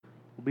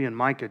We'll be in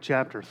Micah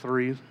chapter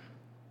 3.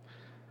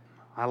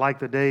 I like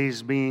the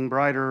days being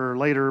brighter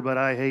later, but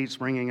I hate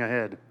springing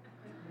ahead.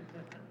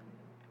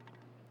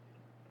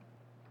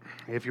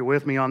 If you're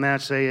with me on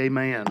that, say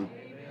amen. Amen.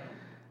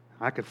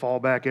 I could fall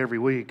back every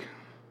week.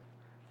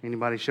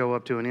 Anybody show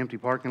up to an empty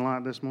parking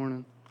lot this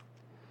morning?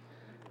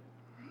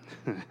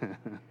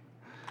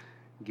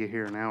 Get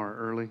here an hour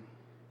early.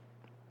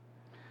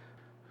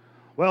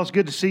 Well, it's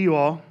good to see you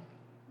all.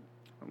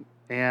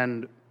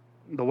 And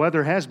the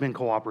weather has been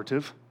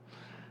cooperative.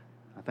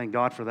 I thank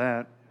God for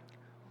that.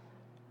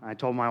 I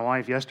told my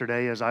wife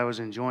yesterday as I was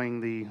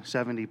enjoying the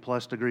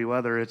 70-plus degree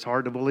weather, it's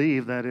hard to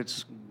believe that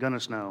it's going to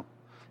snow.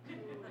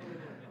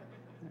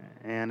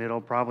 And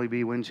it'll probably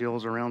be wind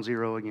chills around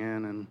zero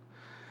again, and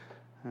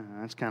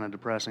that's kind of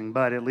depressing.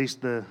 But at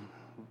least the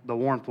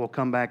warmth will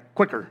come back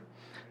quicker.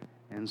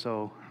 And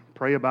so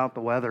pray about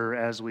the weather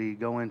as we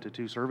go into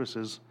two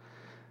services.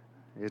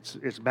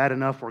 It's bad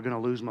enough we're going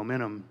to lose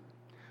momentum,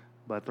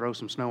 but throw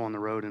some snow on the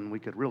road and we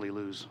could really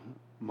lose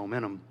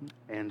momentum.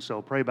 And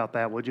so pray about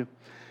that, would you?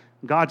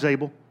 God's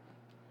able.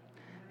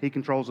 He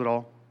controls it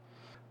all.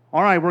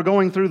 All right, we're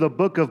going through the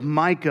book of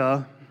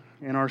Micah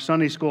in our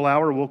Sunday school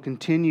hour. We'll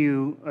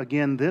continue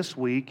again this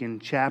week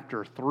in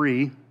chapter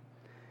 3,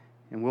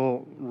 and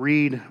we'll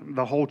read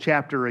the whole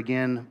chapter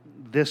again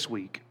this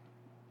week.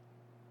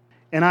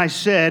 And I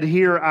said,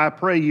 Hear, I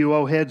pray you,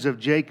 O heads of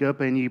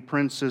Jacob, and ye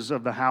princes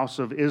of the house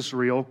of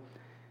Israel,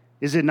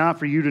 is it not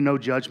for you to know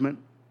judgment,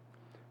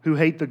 who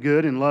hate the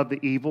good and love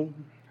the evil,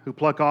 who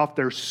pluck off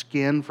their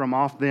skin from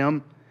off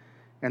them,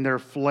 and their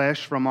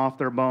flesh from off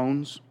their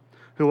bones,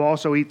 who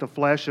also eat the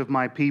flesh of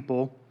my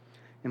people,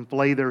 and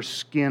flay their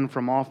skin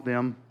from off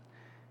them,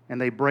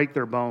 and they break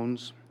their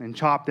bones, and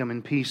chop them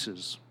in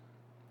pieces,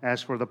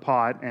 as for the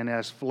pot, and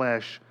as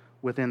flesh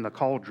within the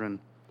cauldron.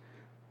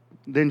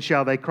 Then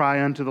shall they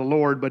cry unto the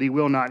Lord, but He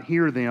will not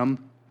hear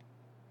them.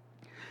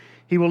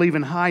 He will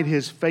even hide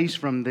His face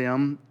from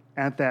them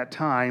at that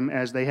time,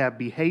 as they have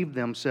behaved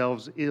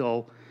themselves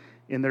ill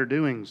in their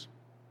doings.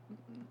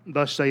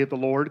 Thus saith the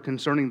Lord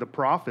concerning the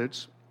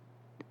prophets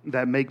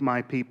that make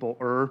my people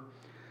err,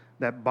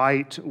 that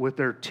bite with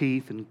their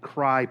teeth and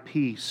cry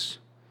peace.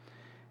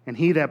 And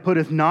he that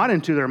putteth not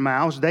into their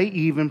mouths, they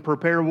even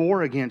prepare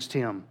war against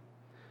him.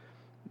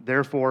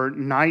 Therefore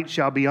night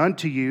shall be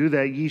unto you,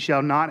 that ye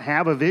shall not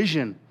have a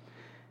vision.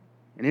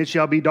 And it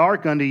shall be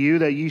dark unto you,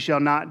 that ye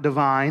shall not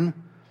divine.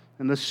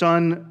 And the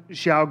sun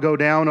shall go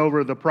down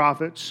over the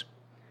prophets,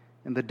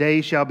 and the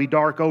day shall be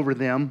dark over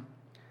them.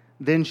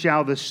 Then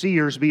shall the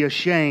seers be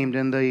ashamed,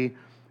 and the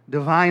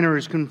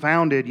diviners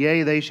confounded.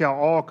 Yea, they shall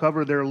all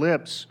cover their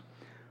lips,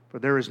 for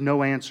there is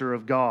no answer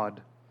of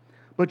God.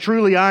 But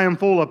truly I am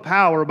full of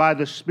power by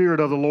the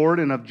Spirit of the Lord,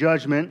 and of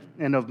judgment,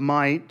 and of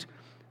might,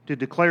 to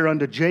declare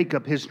unto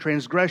Jacob his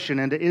transgression,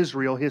 and to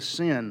Israel his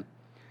sin.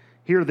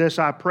 Hear this,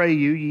 I pray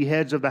you, ye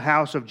heads of the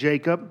house of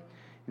Jacob,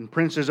 and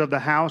princes of the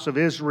house of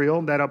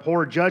Israel, that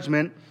abhor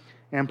judgment,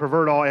 and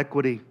pervert all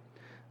equity.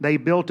 They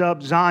built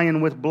up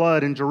Zion with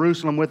blood, and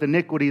Jerusalem with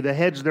iniquity. The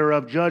heads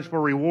thereof judge for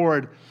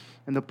reward,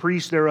 and the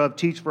priests thereof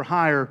teach for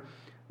hire,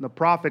 and the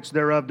prophets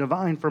thereof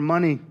divine for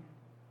money.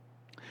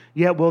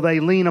 Yet will they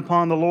lean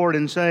upon the Lord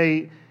and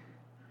say,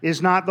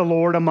 Is not the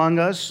Lord among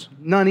us?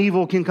 None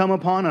evil can come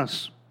upon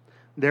us.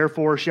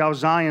 Therefore shall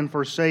Zion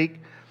for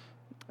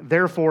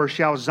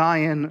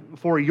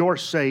your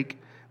sake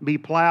be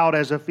plowed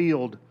as a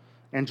field,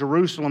 and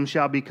Jerusalem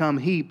shall become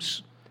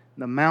heaps,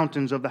 the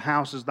mountains of the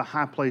houses, the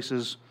high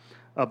places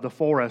of the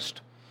forest.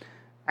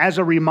 As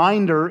a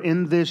reminder,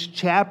 in this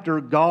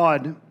chapter,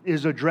 God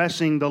is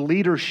addressing the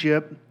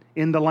leadership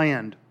in the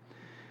land.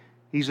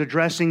 He's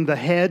addressing the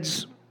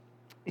heads,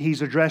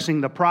 He's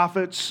addressing the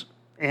prophets,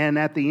 and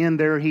at the end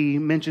there He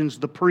mentions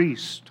the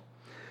priest.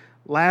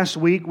 Last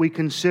week we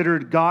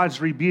considered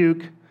God's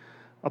rebuke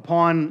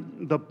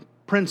upon the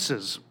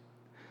princes.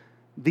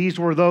 These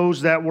were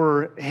those that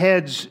were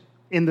heads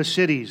in the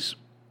cities.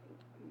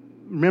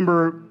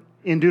 Remember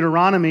in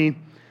Deuteronomy,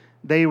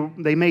 they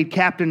made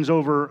captains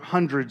over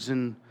hundreds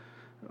and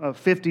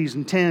 50s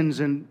and 10s,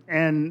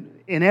 and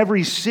in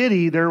every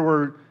city there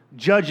were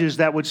judges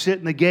that would sit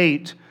in the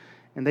gate,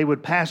 and they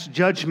would pass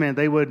judgment.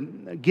 They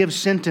would give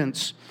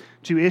sentence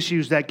to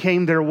issues that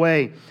came their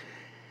way.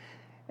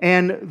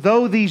 And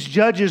though these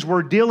judges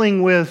were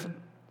dealing with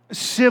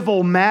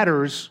civil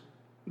matters,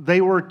 they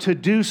were to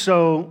do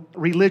so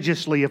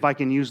religiously, if I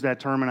can use that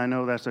term, and I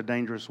know that's a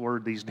dangerous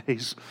word these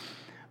days.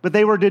 But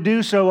they were to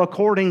do so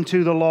according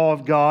to the law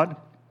of God.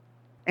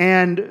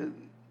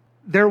 And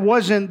there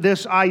wasn't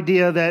this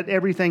idea that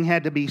everything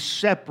had to be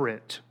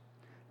separate.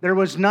 There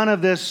was none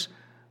of this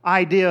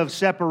idea of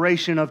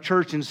separation of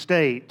church and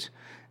state.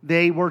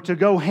 They were to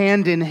go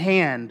hand in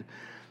hand.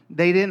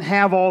 They didn't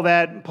have all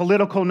that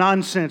political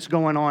nonsense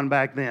going on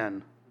back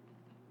then.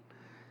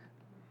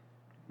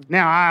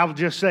 Now, I'll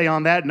just say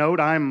on that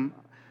note, I'm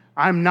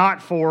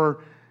not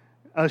for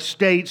a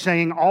state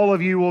saying all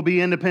of you will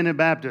be independent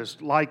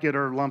Baptist, like it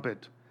or lump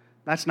it.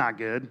 That's not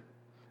good.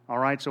 All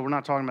right, so we're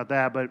not talking about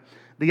that. But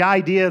the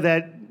idea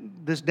that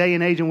this day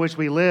and age in which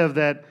we live,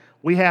 that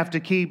we have to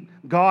keep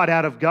God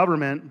out of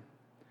government,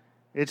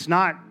 It's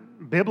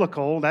not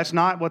biblical. That's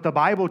not what the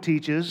Bible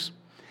teaches.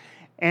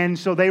 And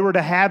so they were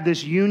to have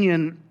this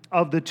union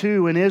of the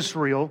two in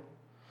Israel.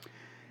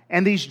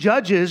 And these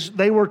judges,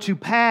 they were to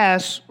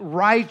pass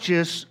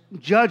righteous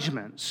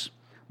judgments.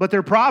 But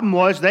their problem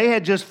was they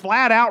had just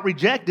flat out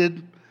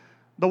rejected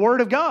the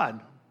Word of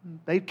God.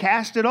 They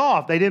cast it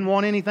off. They didn't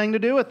want anything to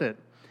do with it.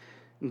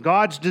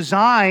 God's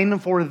design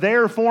for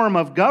their form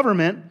of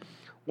government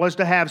was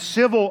to have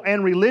civil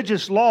and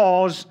religious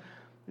laws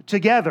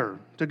together,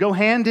 to go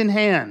hand in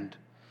hand.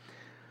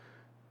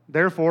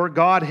 Therefore,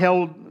 God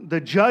held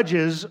the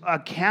judges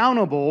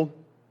accountable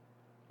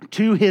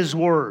to His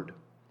Word.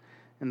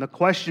 And the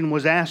question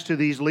was asked to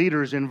these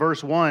leaders in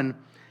verse 1,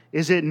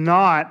 is it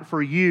not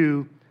for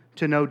you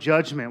to know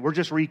judgment? We're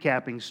just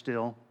recapping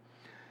still.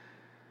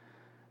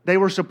 They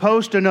were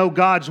supposed to know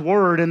God's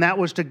Word, and that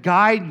was to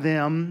guide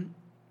them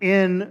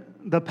in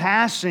the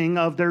passing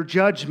of their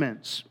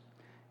judgments.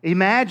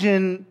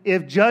 Imagine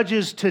if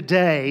judges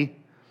today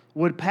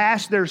would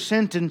pass their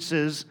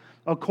sentences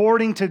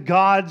according to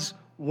God's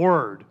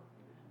Word.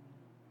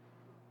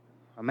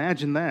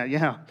 Imagine that,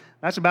 yeah.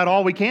 That's about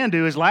all we can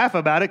do is laugh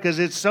about it because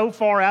it's so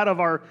far out of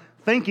our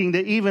thinking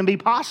to even be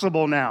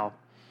possible now.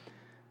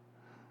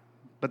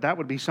 But that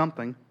would be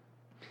something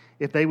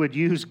if they would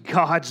use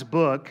God's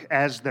book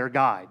as their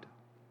guide.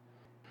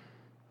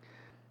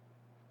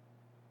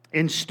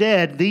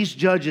 Instead, these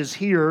judges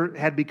here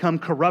had become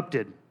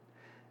corrupted.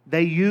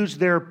 They used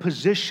their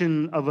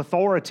position of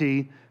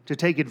authority to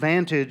take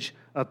advantage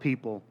of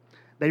people.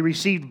 They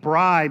received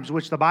bribes,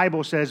 which the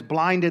Bible says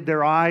blinded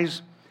their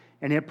eyes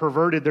and it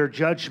perverted their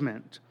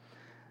judgment.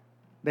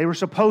 They were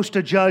supposed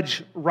to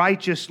judge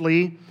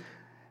righteously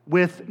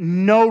with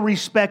no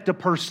respect of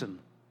person.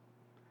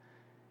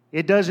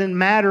 It doesn't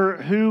matter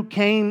who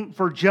came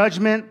for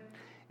judgment.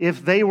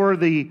 If they were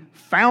the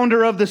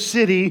founder of the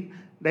city,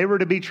 they were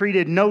to be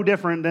treated no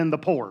different than the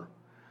poor,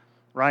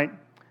 right?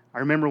 I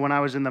remember when I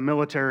was in the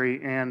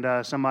military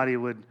and somebody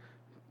would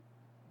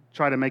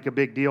try to make a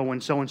big deal when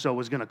so-and-so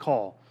was going to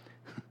call.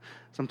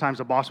 Sometimes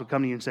the boss would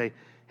come to you and say,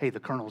 hey, the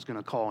colonel's going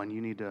to call and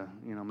you need to,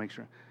 make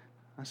sure.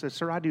 I said,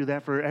 sir, I do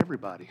that for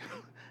everybody.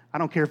 I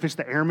don't care if it's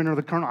the airman or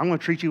the colonel. I'm going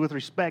to treat you with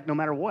respect no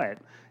matter what.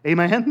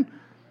 Amen?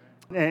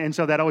 And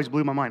so that always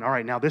blew my mind. All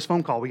right, now this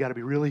phone call, we got to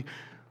be really,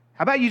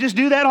 how about you just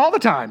do that all the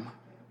time?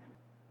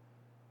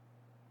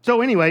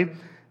 So anyway,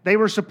 they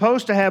were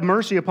supposed to have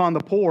mercy upon the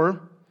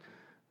poor,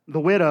 the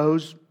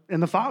widows,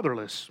 and the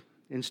fatherless.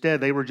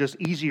 Instead, they were just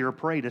easier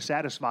prey to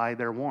satisfy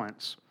their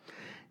wants.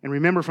 And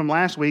remember from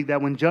last week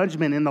that when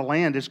judgment in the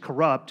land is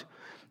corrupt,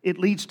 it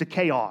leads to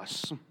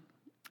chaos.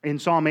 In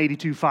Psalm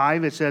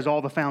 82:5, it says,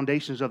 all the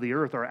foundations of the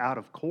earth are out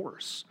of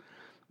course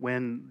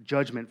when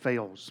judgment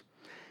fails.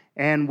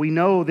 And we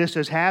know this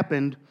has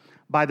happened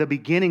by the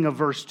beginning of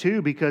verse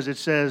 2 because it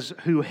says,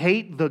 who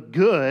hate the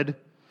good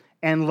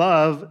and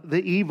love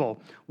the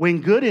evil.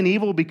 When good and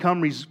evil become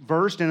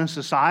reversed in a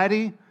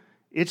society,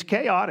 it's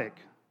chaotic.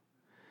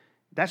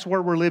 That's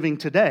where we're living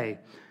today.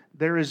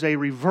 There is a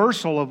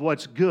reversal of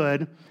what's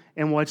good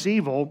and what's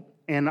evil.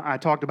 And I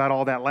talked about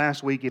all that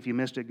last week. If you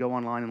missed it, go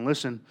online and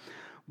listen.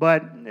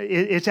 But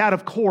it's out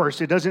of course.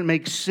 It doesn't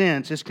make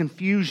sense. It's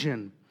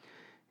confusion.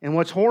 And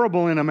what's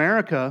horrible in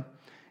America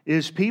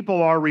is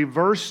people are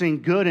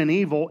reversing good and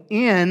evil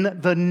in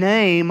the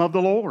name of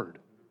the Lord.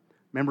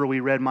 Remember we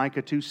read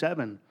Micah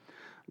 2:7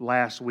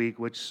 last week,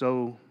 which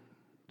so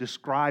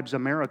describes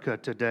America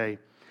today.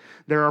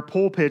 There are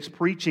pulpits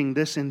preaching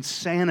this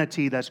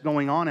insanity that's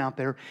going on out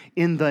there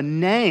in the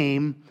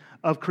name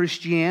of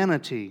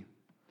Christianity.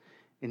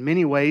 In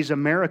many ways,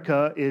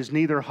 America is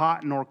neither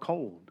hot nor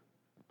cold.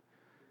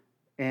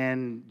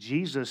 And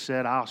Jesus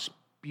said, I'll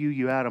spew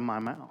you out of my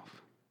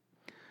mouth.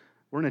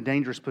 We're in a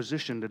dangerous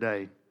position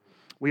today.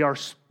 We are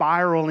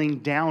spiraling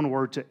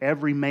downward to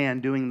every man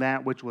doing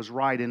that which was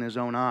right in his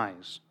own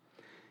eyes.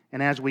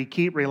 And as we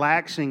keep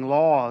relaxing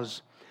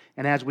laws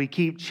and as we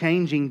keep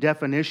changing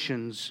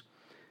definitions,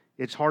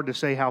 it's hard to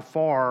say how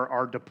far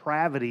our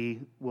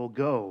depravity will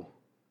go.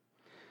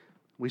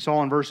 We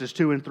saw in verses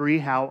 2 and 3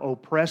 how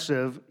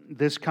oppressive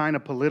this kind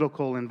of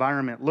political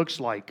environment looks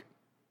like.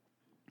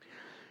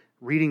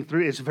 Reading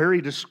through, it's very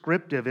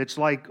descriptive. It's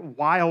like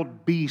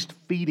wild beasts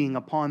feeding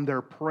upon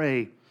their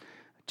prey,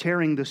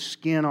 tearing the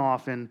skin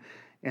off and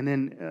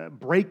then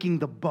breaking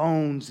the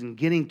bones and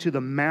getting to the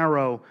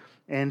marrow.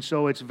 And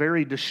so it's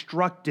very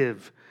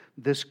destructive,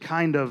 this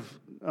kind of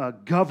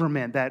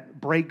government that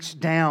breaks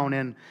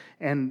down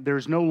and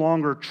there's no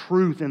longer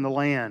truth in the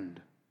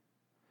land.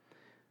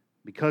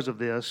 Because of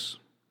this,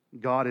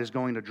 God is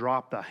going to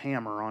drop the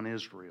hammer on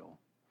Israel.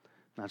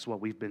 That's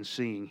what we've been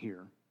seeing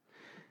here.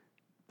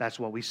 That's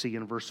what we see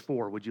in verse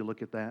 4. Would you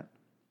look at that?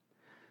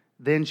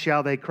 Then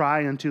shall they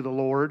cry unto the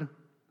Lord,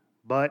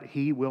 but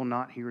He will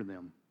not hear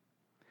them.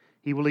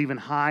 He will even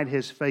hide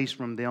His face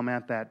from them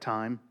at that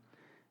time,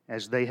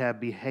 as they have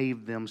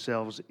behaved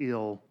themselves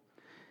ill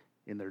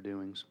in their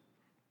doings.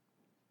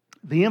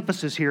 The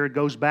emphasis here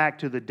goes back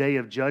to the day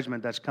of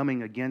judgment that's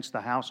coming against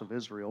the house of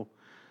Israel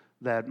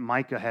that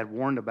Micah had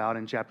warned about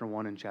in chapter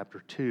 1 and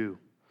chapter 2.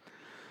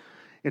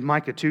 In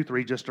Micah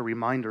 2:3, just a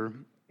reminder,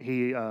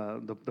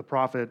 the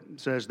prophet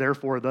says,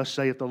 "Therefore, thus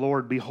saith the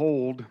Lord,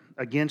 Behold,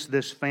 against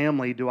this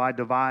family do I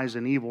devise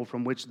an evil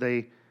from which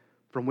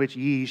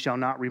ye shall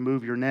not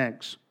remove your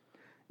necks,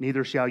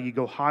 neither shall ye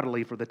go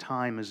haughtily, for the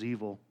time is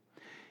evil."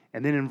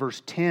 And then in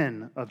verse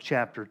 10 of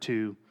chapter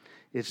 2,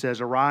 it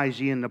says,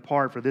 "Arise ye and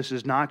depart, for this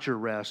is not your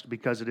rest,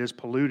 because it is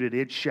polluted.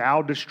 It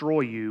shall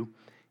destroy you,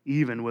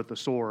 even with a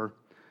sore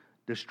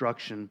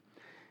destruction."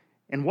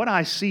 And what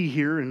I see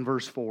here in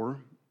verse 4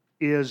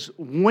 is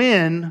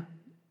when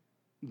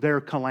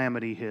their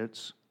calamity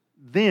hits,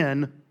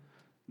 then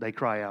they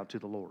cry out to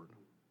the Lord.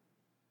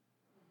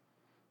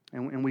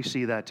 And we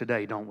see that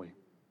today, don't we?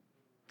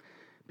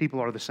 People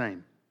are the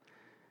same.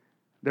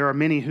 There are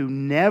many who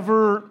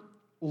never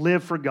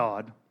live for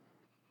God,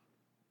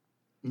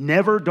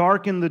 never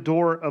darken the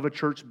door of a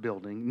church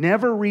building,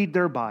 never read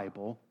their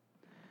Bible,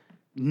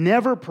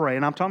 never pray,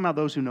 and I'm talking about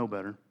those who know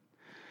better,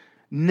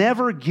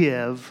 never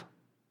give,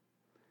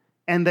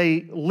 and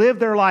they live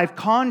their life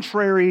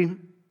contrary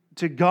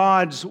to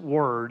God's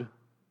Word.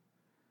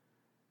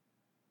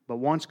 But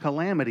once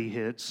calamity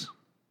hits,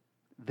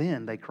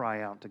 then they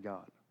cry out to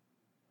God.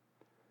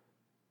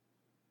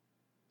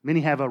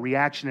 Many have a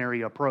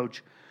reactionary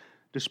approach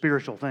to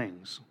spiritual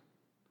things.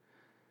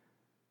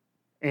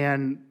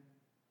 And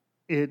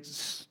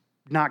it's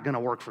not going to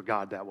work for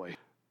God that way.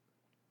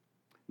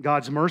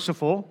 God's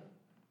merciful.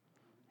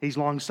 He's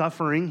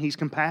long-suffering. He's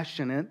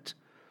compassionate.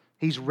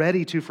 He's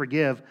ready to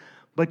forgive.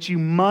 But you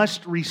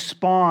must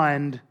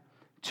respond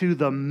to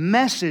the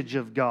message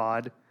of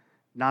God,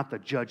 not the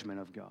judgment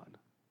of God.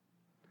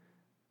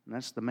 And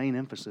that's the main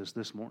emphasis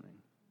this morning.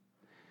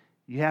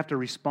 You have to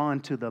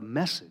respond to the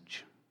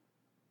message,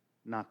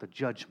 not the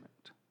judgment.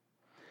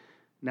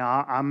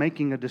 Now, I'm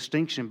making a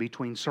distinction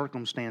between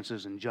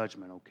circumstances and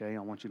judgment, okay? I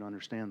want you to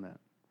understand that.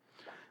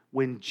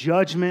 When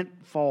judgment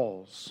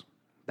falls,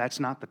 that's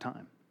not the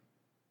time.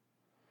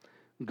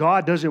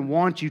 God doesn't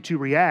want you to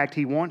react.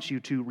 He wants you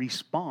to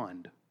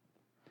respond.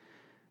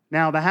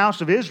 Now, the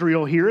house of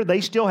Israel here,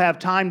 they still have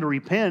time to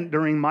repent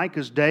during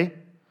Micah's day.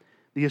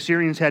 The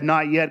Assyrians had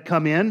not yet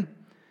come in.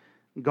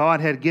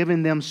 God had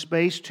given them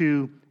space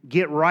to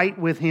get right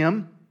with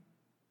Him.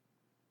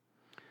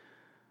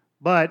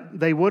 But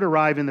they would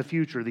arrive in the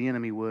future, the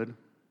enemy would,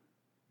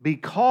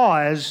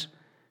 because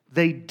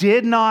they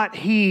did not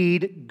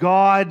heed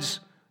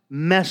God's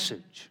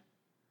message.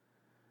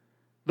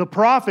 The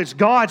prophets,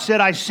 God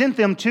said, "I sent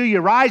them to you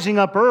rising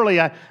up early.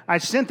 I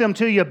sent them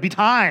to you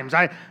betimes.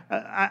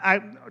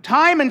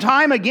 Time and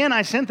time again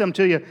I sent them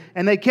to you."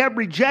 And they kept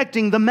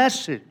rejecting the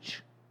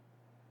message.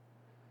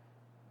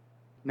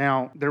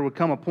 Now, there would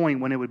come a point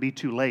when it would be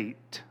too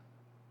late.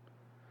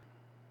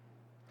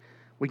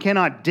 We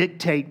cannot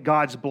dictate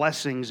God's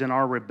blessings in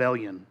our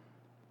rebellion.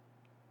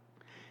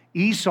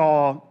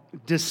 Esau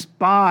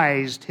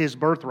despised his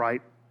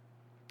birthright.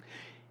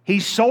 He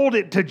sold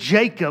it to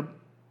Jacob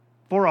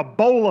for a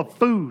bowl of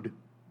food.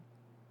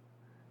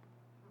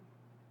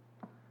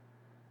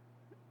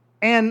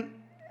 And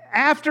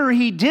after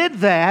he did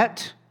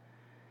that,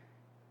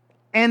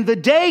 and the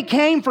day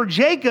came for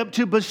Jacob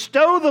to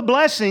bestow the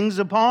blessings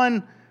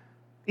upon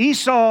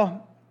Esau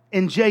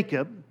and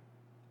Jacob.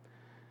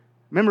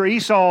 Remember,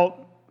 Esau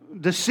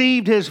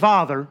deceived his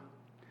father,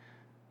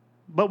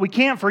 but we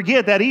can't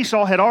forget that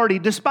Esau had already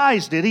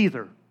despised it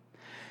either.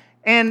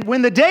 And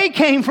when the day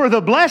came for the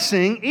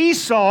blessing,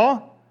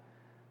 Esau,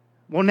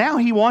 well, now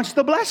he wants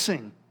the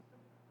blessing.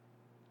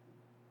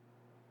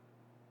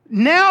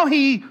 Now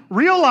he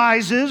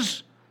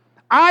realizes,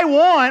 I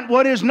want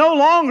what is no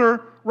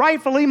longer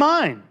rightfully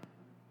mine.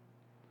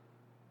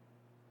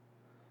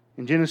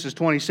 In Genesis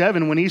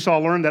 27, when Esau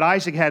learned that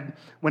Isaac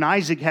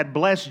had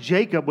blessed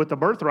Jacob with the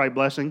birthright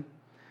blessing,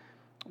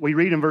 we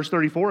read in verse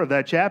 34 of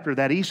that chapter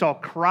that Esau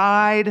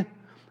cried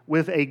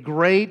with a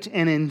great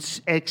and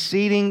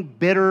exceeding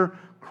bitter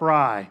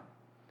cry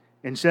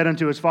and said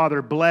unto his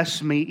father,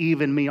 "Bless me,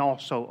 even me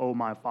also, O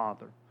my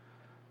father."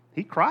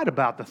 He cried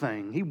about the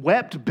thing. He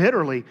wept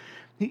bitterly.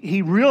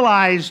 He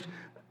realized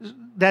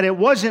that it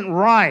wasn't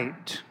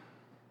right.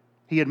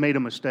 He had made a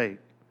mistake.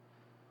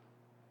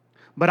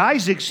 But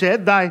Isaac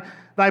said,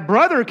 Thy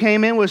brother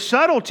came in with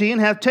subtlety and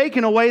hath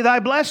taken away thy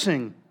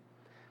blessing.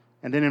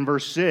 And then in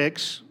verse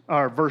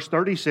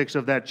 36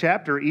 of that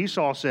chapter,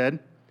 Esau said,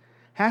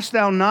 Hast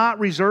thou not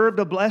reserved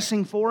a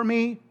blessing for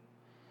me?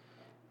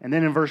 And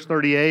then in verse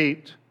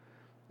 38,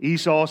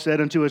 Esau said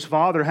unto his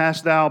father,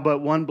 Hast thou but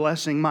one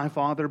blessing, my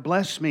father?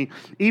 Bless me,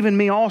 even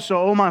me also,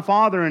 O my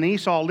father. And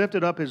Esau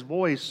lifted up his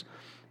voice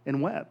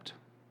and wept.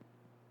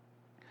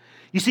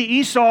 You see,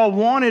 Esau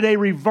wanted a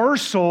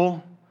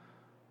reversal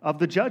of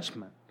the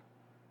judgment.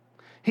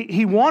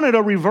 He wanted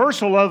a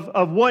reversal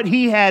of what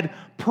he had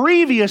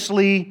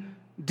previously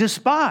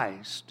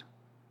despised.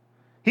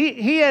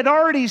 He had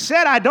already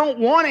said, I don't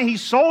want it. He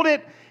sold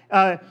it.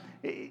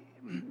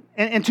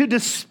 And to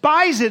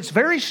despise it's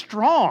very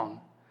strong.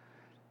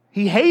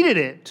 He hated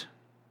it.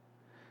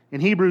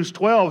 In Hebrews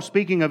 12,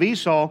 speaking of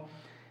Esau,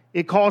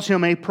 it calls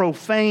him a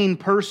profane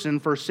person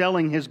for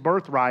selling his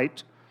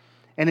birthright.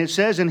 And it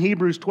says in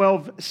Hebrews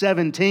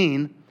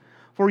 12:17,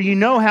 For you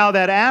know how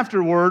that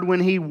afterward, when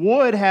he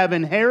would have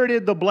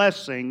inherited the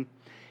blessing,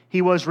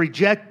 he was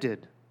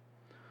rejected.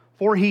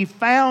 For he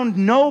found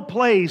no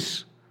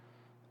place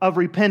of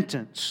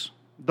repentance,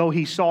 though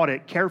he sought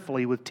it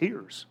carefully with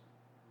tears.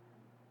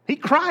 He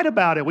cried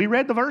about it. We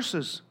read the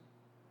verses.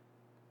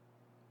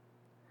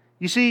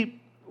 You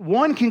see,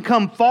 one can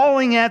come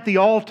falling at the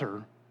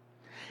altar,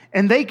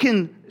 and they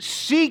can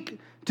seek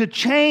to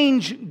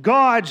change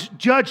God's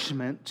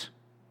judgment,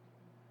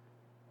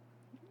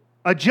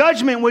 a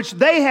judgment which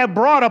they have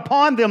brought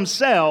upon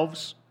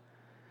themselves,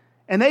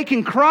 and they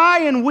can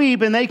cry and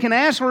weep, and they can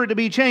ask for it to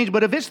be changed,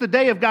 but if it's the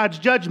day of God's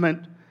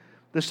judgment,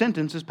 the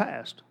sentence is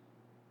passed.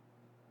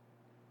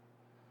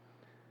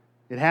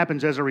 It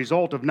happens as a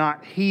result of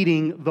not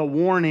heeding the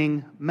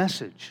warning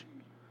message.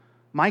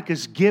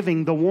 Micah's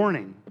giving the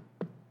warning.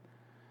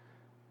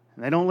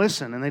 And they don't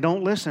listen, and they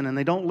don't listen, and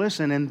they don't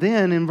listen. And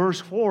then in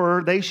verse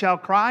 4, they shall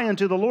cry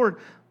unto the Lord,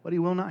 but He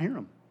will not hear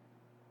them.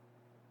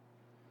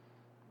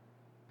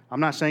 I'm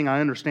not saying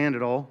I understand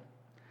it all.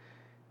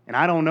 And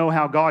I don't know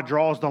how God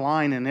draws the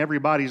line in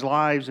everybody's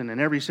lives and in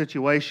every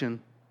situation.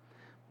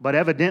 But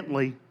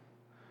evidently,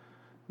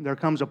 there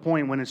comes a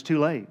point when it's too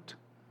late.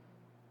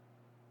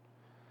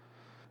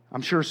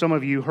 I'm sure some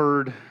of you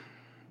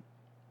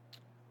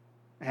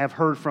have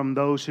heard from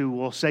those who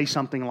will say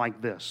something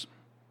like this.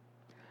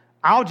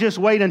 I'll just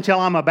wait until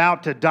I'm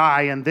about to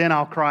die, and then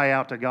I'll cry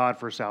out to God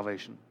for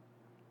salvation.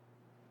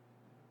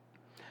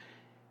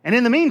 And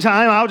in the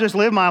meantime, I'll just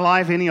live my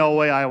life any old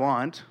way I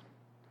want.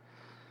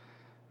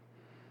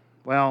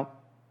 Well,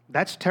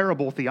 that's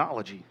terrible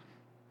theology.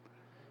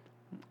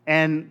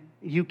 And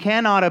you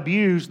cannot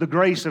abuse the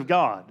grace of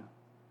God.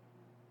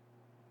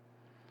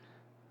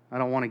 I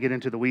don't want to get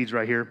into the weeds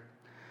right here.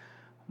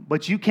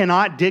 But you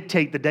cannot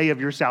dictate the day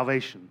of your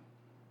salvation.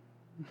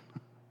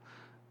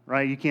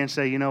 Right? You can't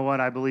say, you know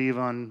what, I believe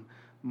on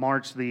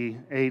March the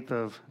 8th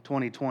of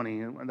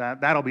 2020,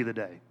 that'll be the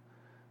day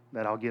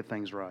that I'll get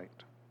things right.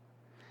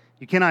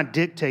 You cannot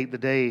dictate the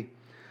day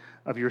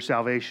of your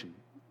salvation.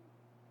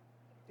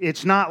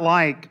 It's not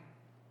like,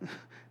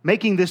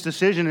 making this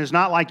decision is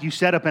not like you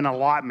set up an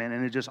allotment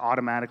and it just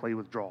automatically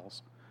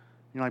withdraws.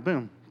 You're like,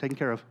 boom, taken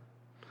care of.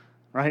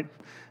 Right?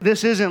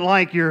 This isn't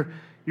like you're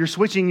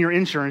switching your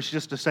insurance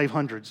just to save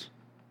hundreds.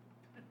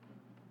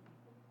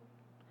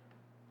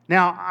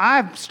 Now,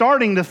 I'm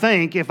starting to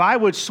think if I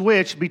would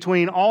switch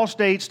between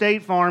Allstate,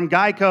 State Farm,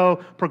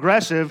 Geico,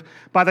 Progressive,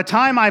 by the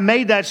time I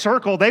made that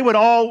circle, they would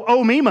all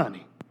owe me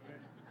money.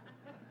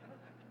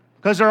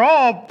 Because they're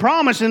all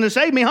promising to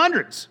save me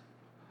hundreds.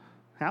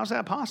 How's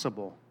that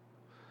possible?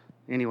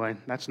 Anyway,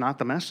 that's not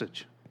the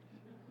message.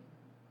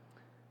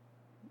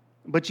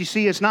 But you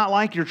see, it's not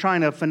like you're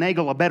trying to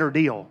finagle a better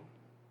deal.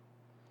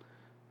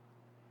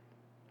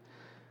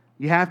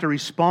 You have to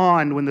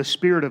respond when the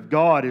Spirit of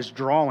God is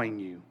drawing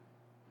you.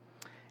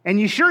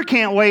 And you sure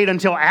can't wait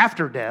until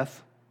after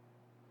death.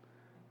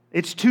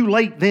 It's too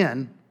late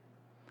then.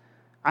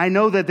 I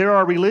know that there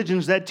are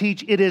religions that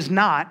teach it is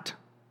not,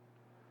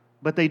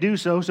 but they do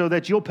so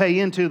that you'll pay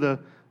into the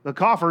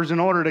coffers in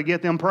order to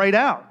get them prayed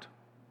out.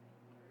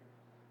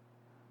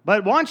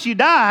 But once you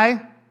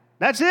die,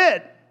 that's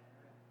it.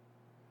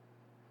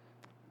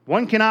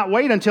 One cannot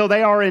wait until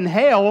they are in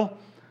hell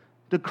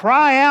to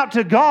cry out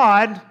to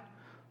God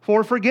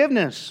for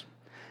forgiveness.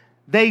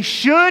 They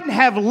should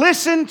have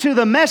listened to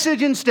the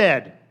message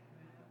instead.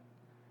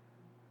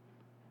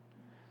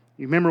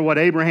 You remember what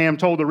Abraham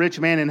told the rich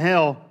man in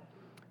hell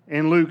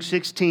in Luke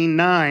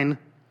 16:9.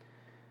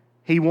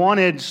 He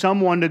wanted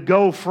someone to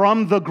go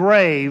from the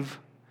grave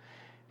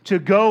to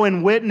go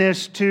and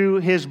witness to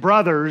his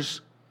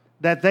brothers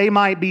that they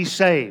might be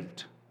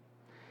saved.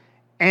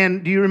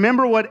 And do you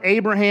remember what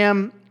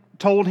Abraham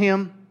told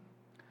him?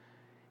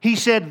 He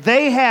said,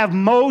 they have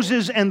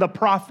Moses and the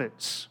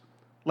prophets.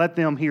 Let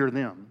them hear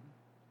them.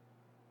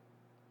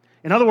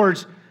 In other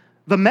words,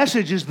 the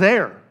message is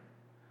there.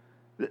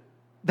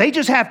 They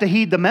just have to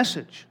heed the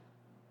message.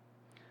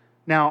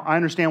 Now, I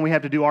understand we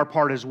have to do our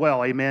part as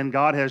well. Amen.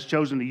 God has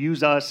chosen to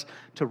use us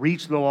to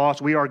reach the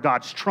lost. We are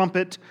God's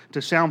trumpet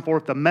to sound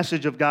forth the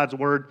message of God's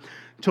word,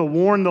 to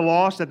warn the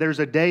lost that there's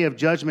a day of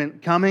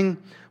judgment coming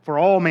for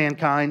all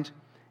mankind,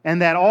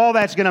 and that all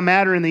that's going to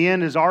matter in the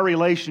end is our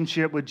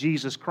relationship with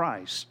Jesus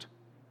Christ.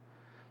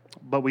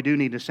 But we do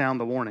need to sound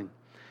the warning.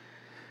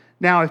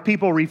 Now, if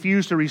people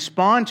refuse to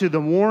respond to the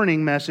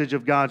warning message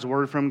of God's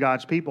word from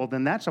God's people,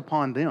 then that's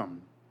upon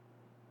them.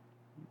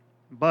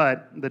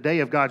 But the day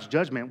of God's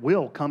judgment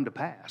will come to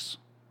pass.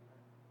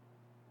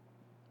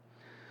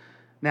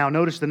 Now,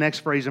 notice the next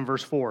phrase in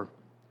verse 4.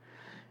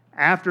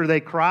 After they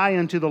cry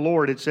unto the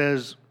Lord, it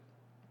says,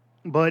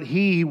 but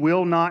He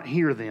will not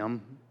hear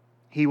them.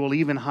 He will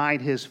even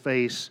hide His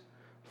face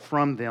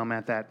from them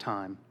at that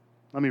time.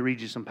 Let me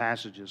read you some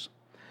passages.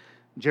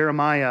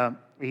 Jeremiah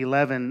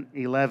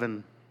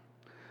 11:11.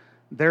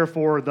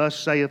 Therefore, thus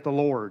saith the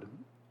Lord,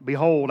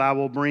 behold, I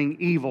will bring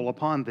evil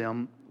upon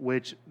them,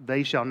 which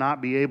they shall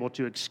not be able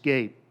to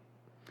escape.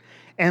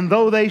 And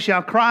though they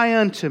shall cry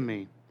unto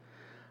me,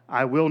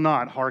 I will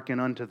not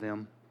hearken unto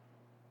them.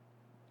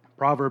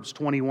 Proverbs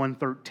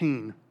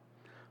 21:13.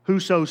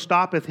 Whoso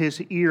stoppeth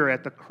his ear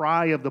at the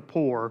cry of the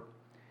poor,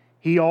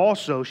 he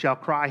also shall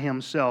cry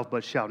himself,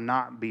 but shall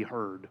not be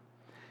heard.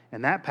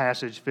 And that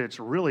passage fits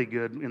really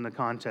good in the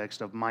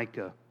context of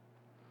Micah.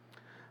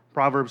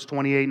 Proverbs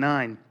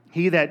 28:9.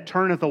 He that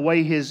turneth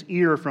away his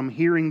ear from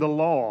hearing the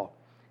law,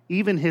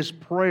 even his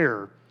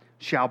prayer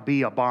shall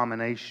be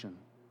abomination.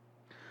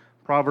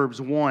 Proverbs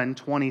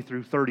 1:20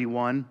 through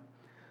 31.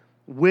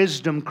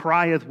 Wisdom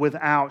crieth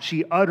without,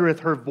 she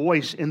uttereth her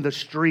voice in the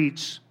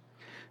streets.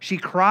 She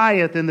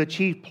crieth in the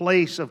chief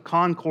place of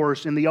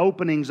concourse, in the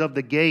openings of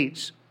the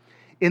gates.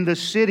 In the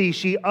city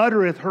she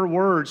uttereth her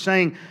words,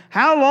 saying,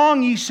 How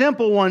long, ye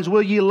simple ones,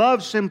 will ye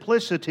love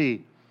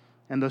simplicity?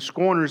 And the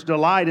scorners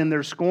delight in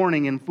their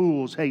scorning, and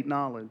fools hate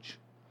knowledge.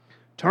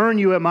 Turn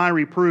you at my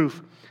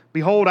reproof.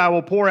 Behold, I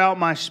will pour out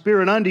my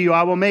spirit unto you.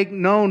 I will make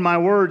known my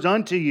words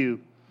unto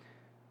you.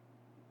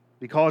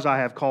 Because I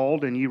have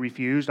called, and ye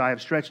refused, I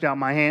have stretched out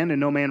my hand, and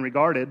no man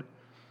regarded.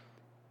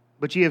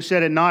 But ye have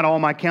said it not all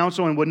my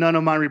counsel, and would none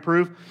of my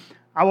reproof.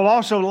 I will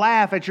also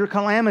laugh at your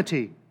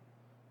calamity.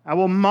 I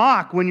will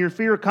mock when your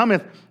fear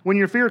cometh. When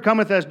your fear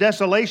cometh as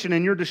desolation,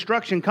 and your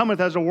destruction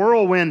cometh as a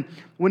whirlwind,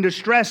 when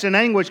distress and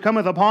anguish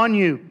cometh upon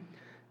you.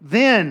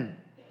 Then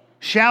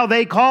shall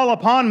they call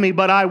upon me,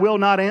 but I will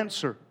not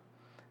answer.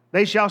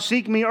 They shall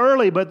seek me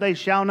early, but they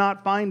shall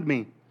not find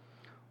me.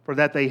 For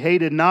that they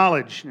hated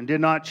knowledge, and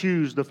did not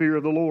choose the fear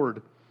of the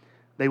Lord.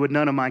 They would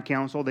none of my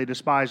counsel, they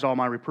despised all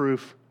my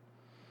reproof.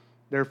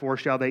 Therefore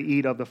shall they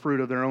eat of the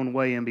fruit of their own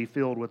way, and be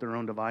filled with their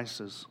own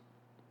devices.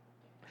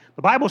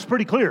 The Bible's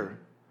pretty clear.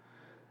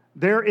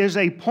 There is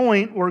a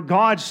point where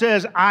God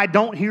says, I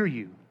don't hear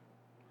you.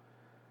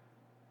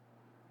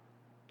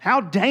 How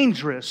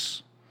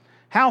dangerous,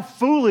 how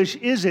foolish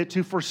is it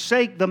to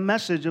forsake the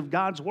message of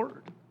God's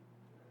Word?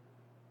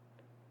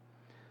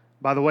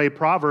 By the way,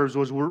 Proverbs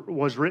was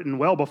written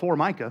well before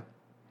Micah.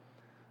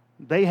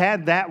 They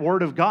had that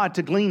Word of God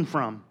to glean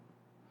from.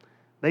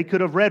 They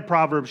could have read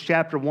Proverbs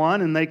chapter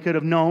 1, and they could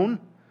have known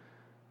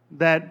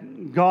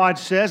that God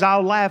says,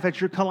 I'll laugh at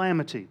your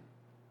calamity.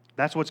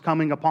 That's what's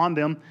coming upon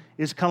them,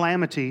 is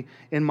calamity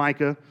in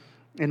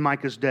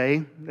Micah's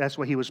day. That's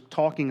what he was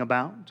talking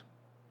about.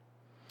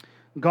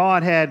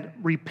 God had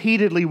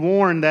repeatedly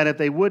warned that if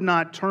they would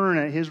not turn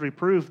at his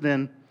reproof,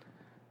 then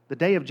the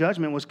day of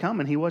judgment was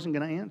coming. He wasn't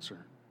going to answer.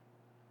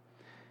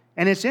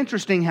 And it's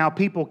interesting how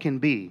people can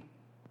be.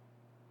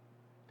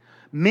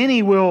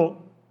 Many will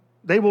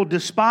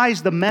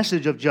despise the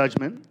message of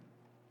judgment.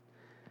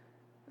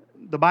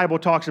 The Bible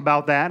talks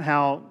about that,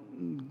 how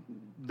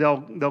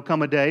there'll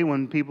come a day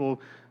when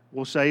people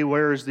will say,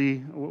 where is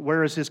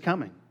his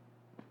coming?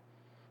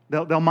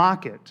 They'll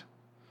mock it.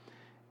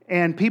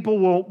 And people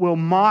will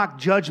mock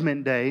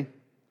judgment day.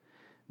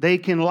 They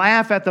can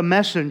laugh at the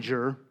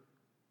messenger.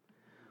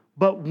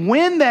 But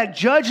when that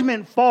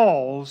judgment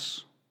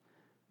falls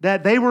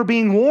that they were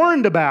being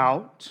warned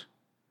about,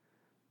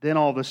 then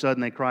all of a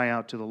sudden they cry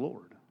out to the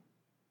Lord.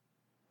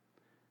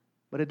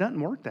 But it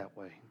doesn't work that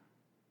way.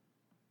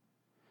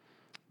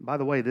 By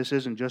the way, this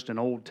isn't just an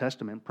Old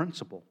Testament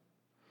principle.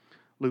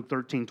 Luke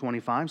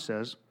 13:25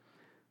 says,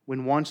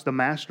 when once the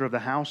master of the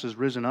house is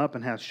risen up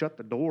and hath shut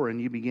the door,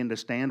 and you begin to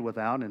stand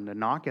without and to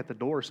knock at the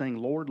door, saying,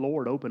 Lord,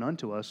 Lord, open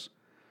unto us,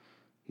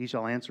 he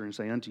shall answer and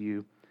say unto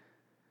you,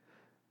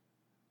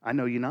 I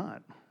know you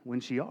not,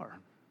 whence ye are.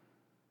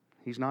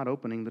 He's not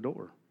opening the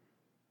door.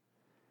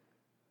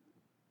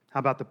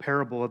 How about the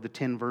parable of the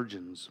 10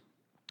 virgins?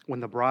 When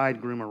the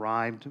bridegroom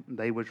arrived,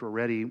 they which were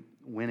ready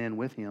went in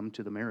with him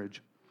to the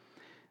marriage.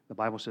 The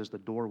Bible says the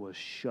door was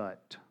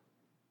shut.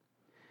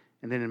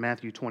 And then in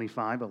Matthew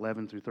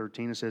 25:11 through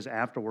 13, it says,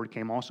 afterward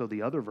came also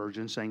the other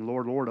virgins, saying,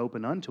 Lord, Lord,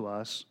 open unto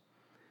us.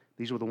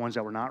 These were the ones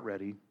that were not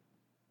ready.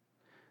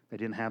 They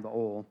didn't have the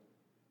oil.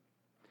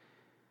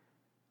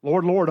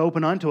 Lord, Lord,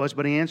 open unto us.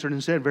 But he answered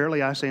and said,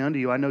 Verily I say unto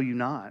you, I know you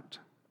not.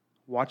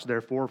 Watch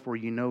therefore, for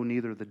ye know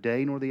neither the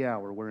day nor the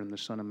hour wherein the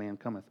Son of Man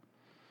cometh.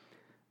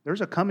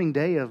 There's a coming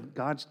day of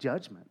God's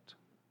judgment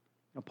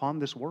upon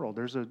this world.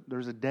 There's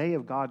a day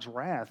of God's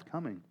wrath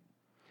coming.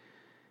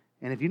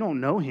 And if you don't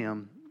know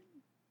him,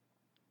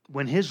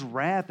 when his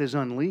wrath is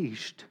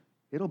unleashed,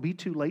 it'll be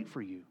too late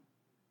for you.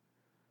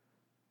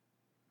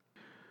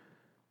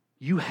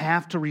 You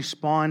have to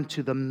respond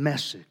to the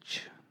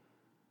message.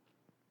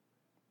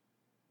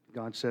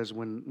 God says,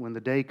 when the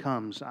day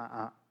comes,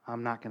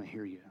 I'm not going to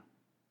hear you.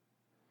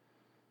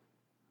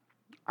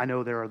 I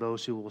know there are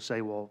those who will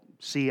say, well,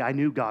 see, I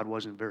knew God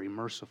wasn't very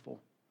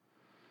merciful.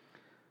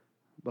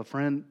 But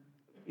friend,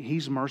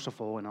 he's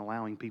merciful in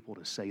allowing people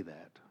to say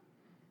that.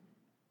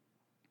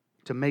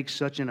 To make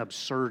such an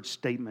absurd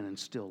statement and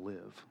still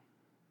live.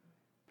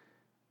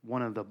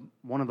 One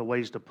of the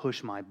ways to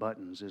push my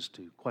buttons is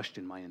to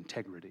question my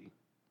integrity.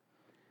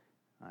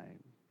 I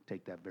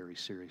take that very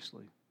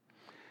seriously.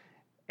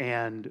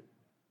 And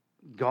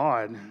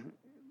God,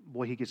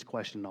 boy, he gets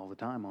questioned all the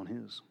time on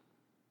his.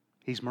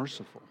 He's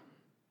merciful.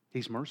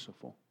 He's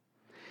merciful.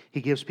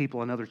 He gives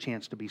people another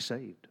chance to be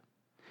saved.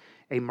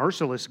 A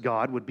merciless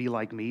God would be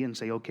like me and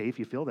say, okay, if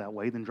you feel that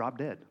way, then drop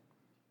dead.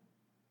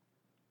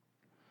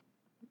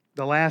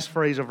 The last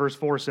phrase of verse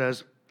 4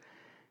 says,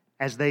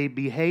 as they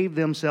behave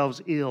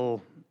themselves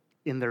ill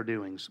in their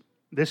doings.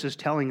 This is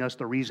telling us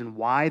the reason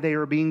why they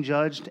are being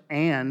judged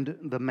and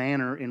the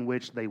manner in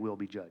which they will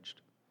be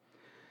judged.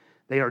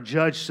 They are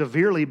judged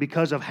severely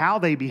because of how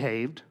they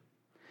behaved,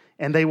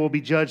 and they will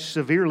be judged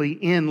severely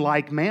in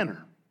like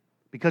manner.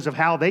 Because of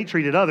how they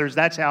treated others,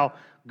 that's how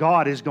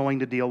God is going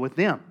to deal with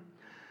them.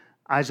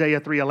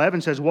 Isaiah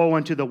 3:11 says, woe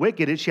unto the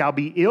wicked, it shall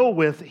be ill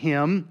with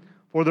him,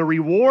 for the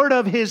reward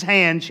of his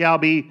hand shall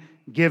be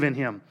given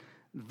him.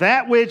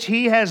 That which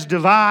he has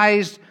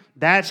devised,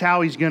 that's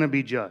how he's going to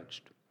be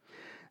judged.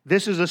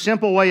 This is a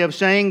simple way of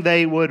saying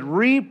they would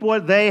reap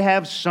what they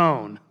have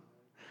sown.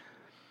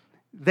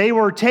 They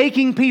were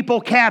taking people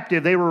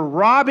captive. They were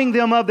robbing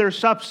them of their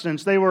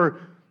substance. They were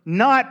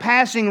not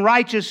passing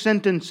righteous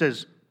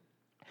sentences.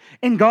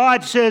 And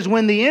God says,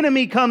 when the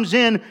enemy comes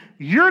in,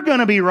 you're going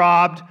to be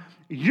robbed,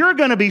 you're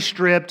going to be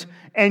stripped,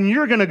 and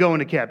you're going to go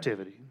into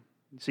captivity.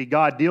 See,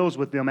 God deals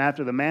with them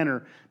after the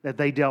manner that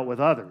they dealt with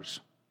others.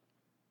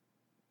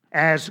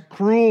 As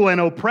cruel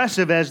and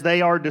oppressive as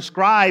they are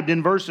described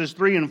in verses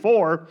 3 and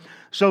 4,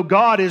 so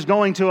God is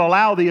going to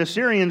allow the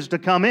Assyrians to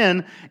come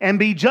in and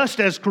be just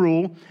as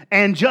cruel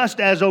and just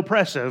as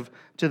oppressive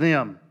to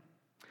them.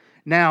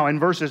 Now, in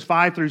verses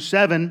 5 through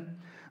 7,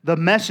 the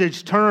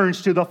message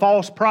turns to the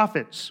false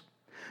prophets.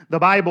 The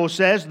Bible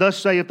says, thus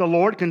saith the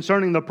Lord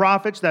concerning the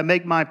prophets that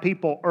make my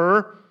people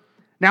err.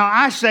 Now,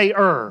 I say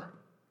err.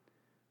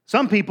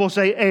 Some people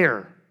say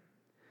err.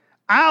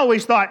 I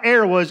always thought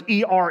err was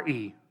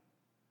E-R-E.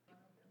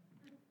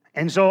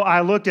 And so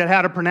I looked at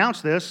how to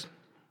pronounce this,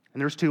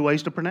 and there's two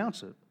ways to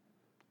pronounce it.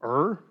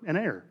 And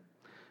err.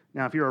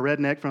 Now, if you're a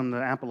redneck from the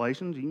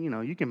Appalachians,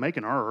 you can make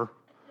an err.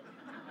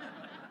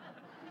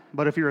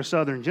 But if you're a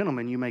Southern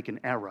gentleman, you make an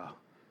error.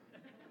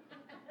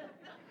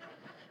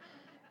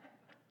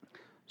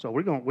 So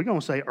we're going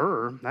to say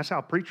That's how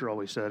a preacher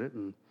always said it,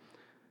 and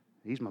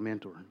he's my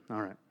mentor.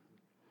 All right.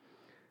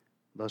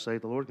 Thus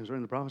saith the Lord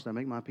concerning the prophets that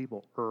make my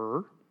people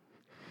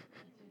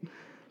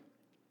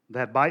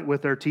that bite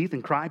with their teeth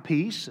and cry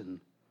peace, and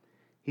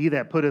he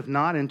that putteth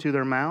not into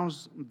their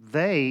mouths,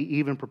 they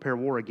even prepare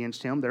war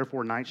against him.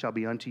 Therefore night shall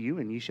be unto you,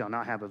 and ye shall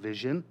not have a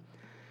vision.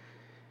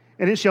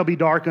 And it shall be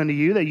dark unto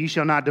you, that ye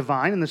shall not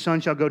divine, and the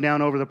sun shall go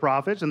down over the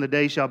prophets, and the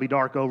day shall be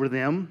dark over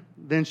them.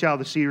 Then shall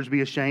the seers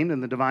be ashamed,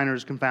 and the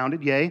diviners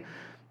confounded. Yea,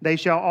 they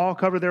shall all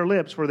cover their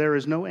lips, for there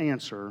is no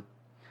answer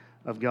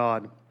of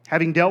God.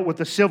 Having dealt with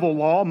the civil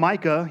law,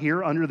 Micah,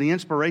 here under the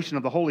inspiration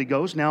of the Holy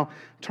Ghost, now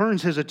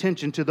turns his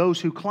attention to those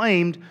who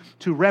claimed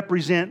to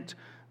represent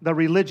the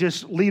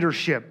religious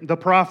leadership, the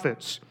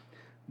prophets.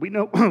 We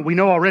know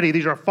already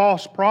these are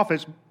false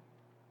prophets,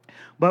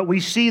 but we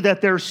see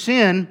that their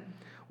sin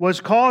was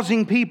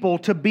causing people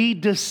to be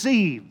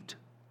deceived.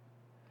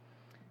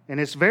 And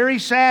it's very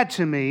sad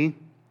to me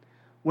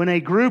when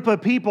a group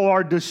of people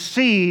are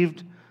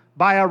deceived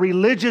by a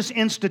religious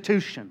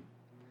institution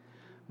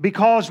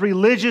because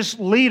religious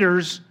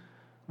leaders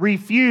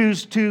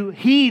refuse to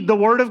heed the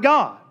Word of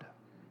God.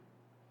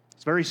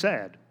 It's very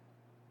sad.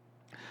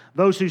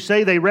 Those who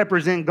say they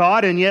represent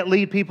God and yet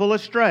lead people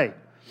astray.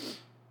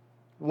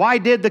 Why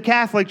did the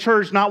Catholic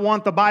Church not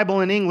want the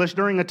Bible in English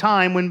during a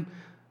time when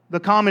the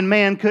common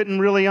man couldn't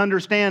really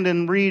understand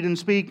and read and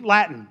speak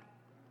Latin?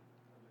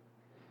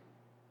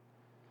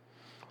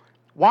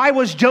 Why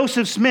was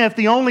Joseph Smith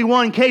the only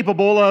one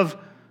capable of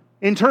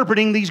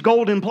interpreting these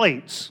golden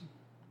plates?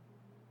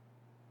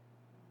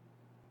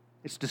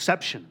 It's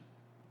deception.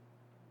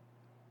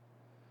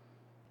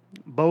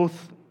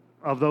 Both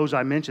of those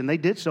I mentioned, they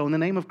did so in the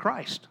name of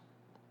Christ.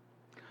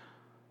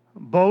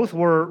 Both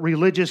were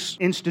religious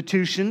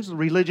institutions,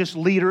 religious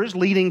leaders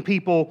leading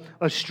people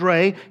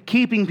astray,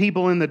 keeping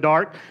people in the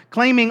dark,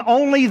 claiming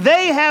only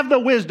they have the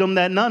wisdom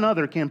that none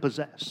other can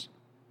possess.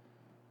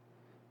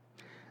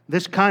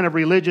 This kind of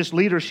religious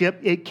leadership,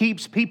 it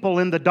keeps people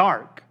in the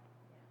dark.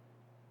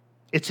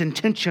 It's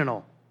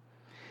intentional.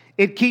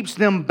 It keeps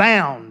them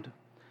bound,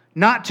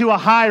 not to a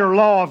higher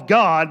law of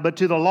God, but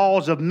to the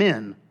laws of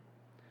men.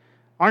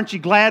 Aren't you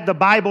glad the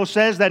Bible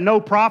says that no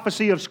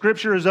prophecy of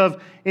Scripture is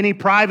of any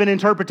private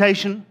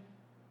interpretation?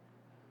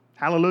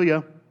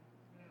 Hallelujah.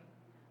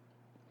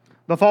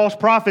 The false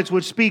prophets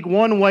would speak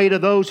one way to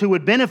those who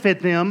would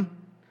benefit them,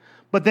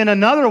 but then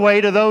another way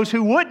to those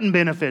who wouldn't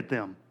benefit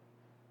them.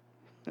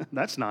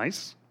 That's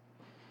nice.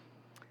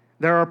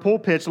 There are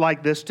pulpits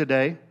like this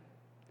today.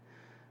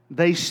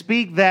 They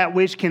speak that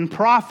which can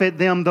profit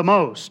them the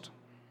most.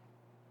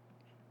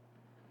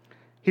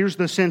 Here's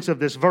the sense of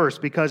this verse,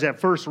 because at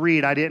first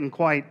read I didn't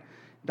quite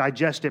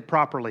digest it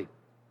properly.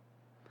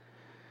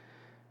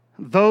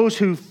 Those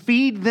who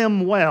feed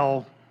them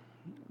well,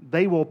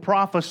 they will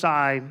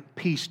prophesy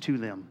peace to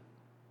them.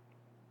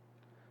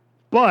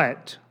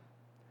 But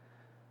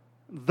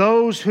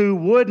those who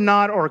would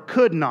not or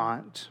could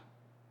not,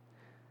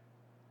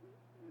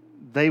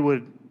 they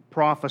would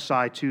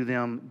prophesy to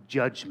them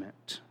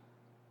judgment.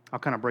 I'll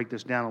kind of break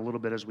this down a little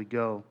bit as we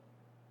go.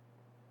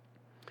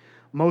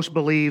 Most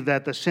believe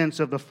that the sense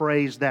of the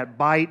phrase that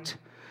bite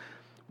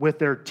with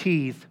their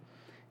teeth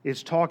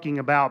is talking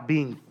about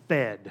being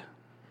fed.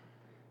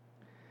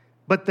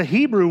 But the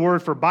Hebrew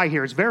word for bite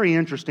here is very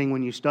interesting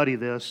when you study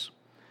this.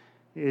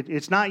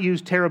 It's not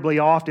used terribly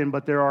often,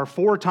 but there are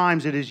 4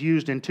 times it is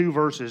used in 2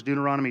 verses,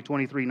 Deuteronomy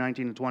 23,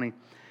 19 and 20.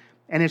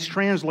 And it's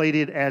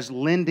translated as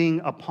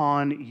lending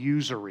upon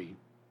usury.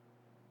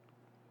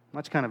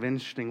 That's kind of an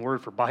interesting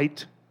word for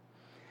bite.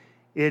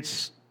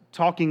 It's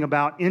talking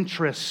about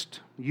interest,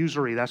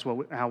 usury. That's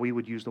how we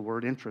would use the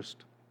word interest.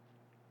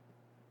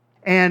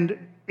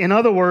 And in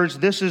other words,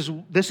 this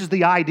is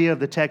the idea of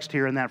the text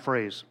here in that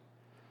phrase.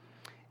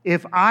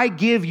 If I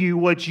give you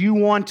what you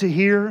want to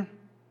hear,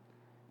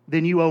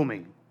 then you owe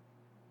me.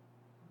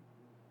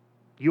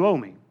 You owe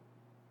me.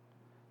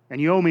 And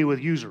you owe me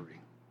with usury.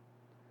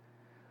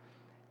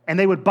 And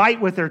they would bite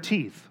with their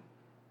teeth.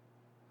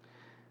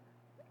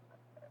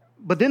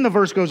 But then the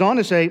verse goes on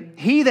to say,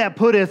 he that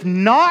putteth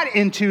not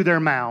into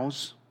their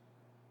mouths,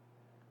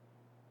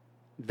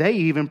 they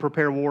even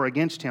prepare war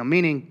against him.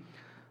 Meaning,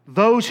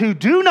 those who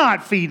do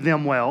not feed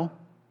them well,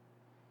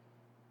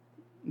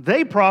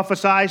 they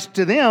prophesy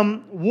to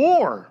them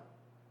war,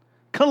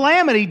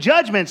 calamity,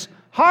 judgments,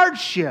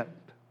 hardship,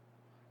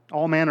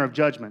 all manner of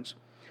judgments.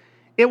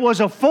 It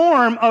was a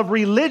form of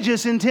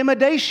religious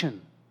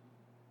intimidation.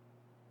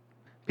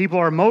 People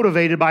are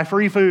motivated by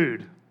free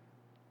food.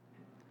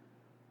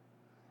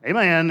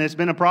 Amen. It's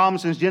been a problem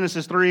since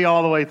Genesis 3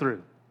 all the way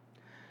through.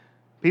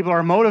 People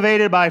are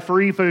motivated by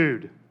free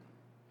food.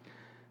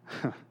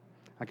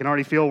 I can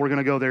already feel we're going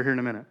to go there here in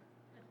a minute.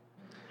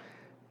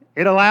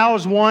 It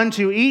allows one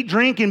to eat,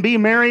 drink, and be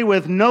merry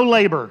with no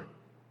labor.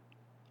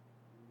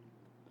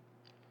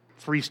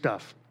 Free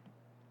stuff.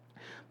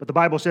 But the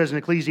Bible says in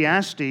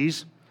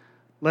Ecclesiastes,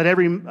 that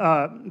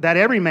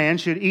every man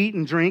should eat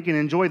and drink and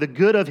enjoy the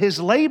good of his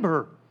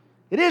labor.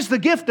 It is the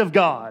gift of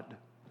God.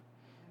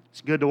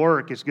 It's good to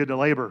work. It's good to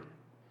labor.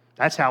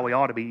 That's how we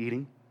ought to be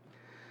eating.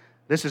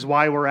 This is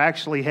why we're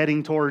actually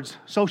heading towards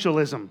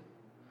socialism.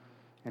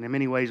 And in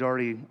many ways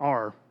already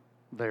are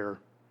there.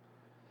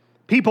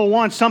 People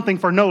want something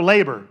for no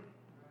labor.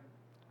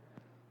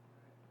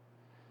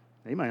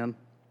 Amen.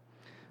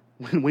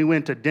 When we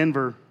went to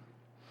Denver,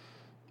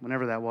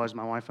 whenever that was,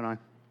 my wife and I,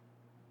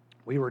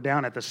 we were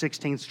down at the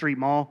 16th Street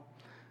Mall.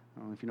 I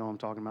don't know if you know what I'm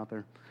talking about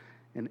there.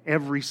 And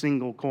every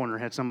single corner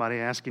had somebody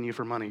asking you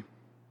for money.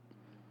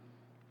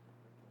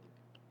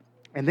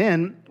 And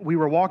then we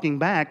were walking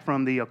back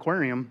from the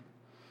aquarium,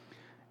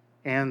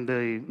 and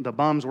the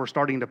bums were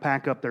starting to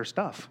pack up their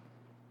stuff.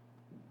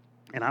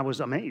 And I was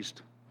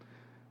amazed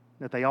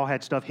that they all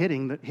had stuff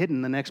hidden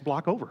the next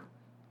block over.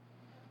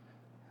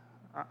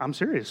 I'm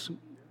serious.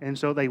 And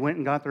so they went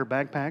and got their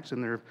backpacks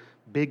and their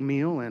big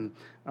meal and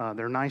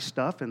their nice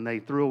stuff, and they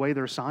threw away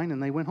their sign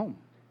and they went home.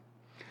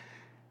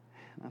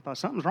 And I thought,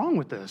 something's wrong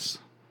with this.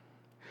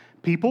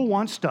 People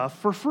want stuff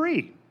for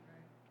free.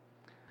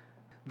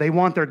 They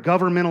want their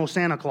governmental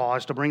Santa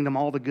Claus to bring them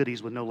all the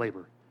goodies with no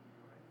labor.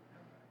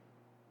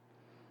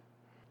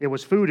 It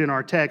was food in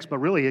our text, but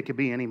really it could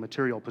be any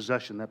material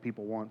possession that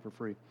people want for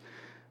free.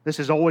 This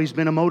has always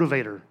been a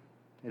motivator.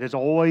 It has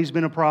always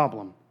been a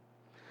problem.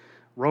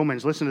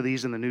 Romans, listen to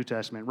these in the New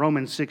Testament.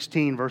 Romans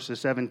 16, verses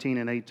 17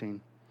 and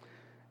 18.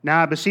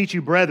 Now I beseech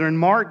you, brethren,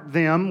 mark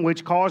them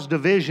which cause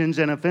divisions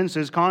and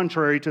offenses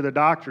contrary to the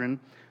doctrine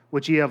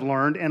which ye have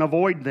learned, and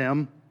avoid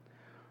them.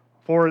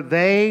 For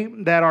they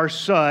that are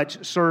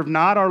such serve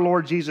not our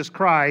Lord Jesus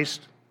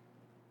Christ,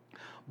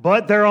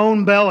 but their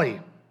own belly,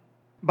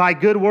 by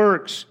good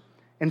works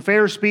and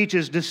fair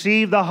speeches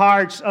deceive the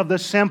hearts of the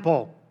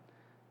simple.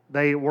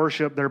 They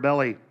worship their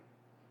belly.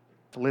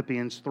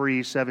 Philippians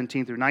 3,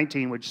 17 through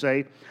 19 would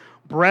say,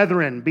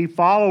 Brethren, be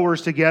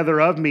followers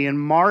together of me, and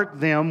mark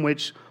them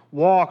which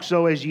walk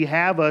so as ye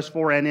have us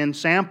for an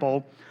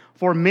ensample.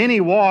 For many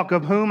walk,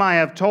 of whom I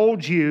have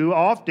told you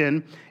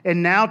often,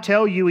 and now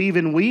tell you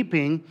even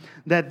weeping,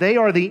 that they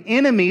are the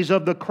enemies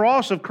of the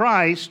cross of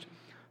Christ,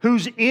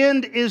 whose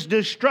end is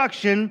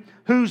destruction,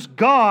 whose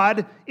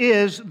God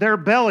is their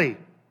belly,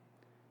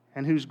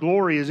 and whose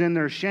glory is in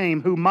their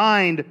shame, who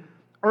mind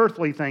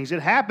earthly things.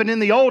 It happened in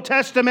the Old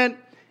Testament.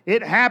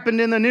 It happened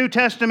in the New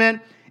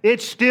Testament.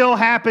 It still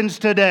happens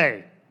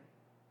today.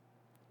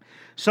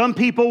 Some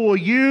people will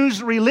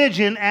use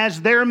religion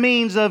as their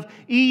means of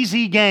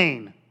easy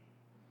gain.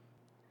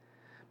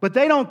 But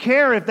they don't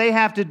care if they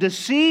have to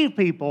deceive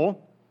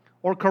people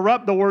or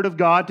corrupt the Word of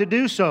God to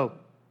do so.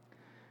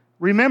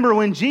 Remember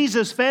when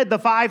Jesus fed the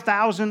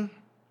 5,000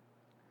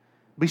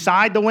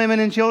 beside the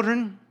women and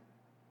children?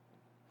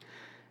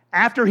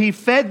 After He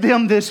fed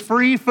them this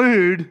free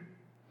food,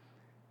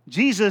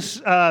 Jesus,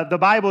 the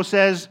Bible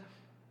says,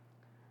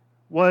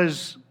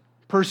 was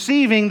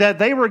perceiving that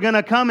they were going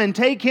to come and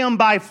take Him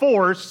by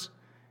force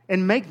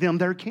and make them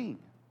their king.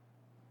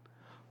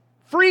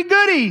 Free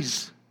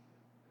goodies.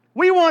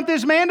 We want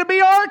this man to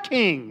be our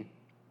king.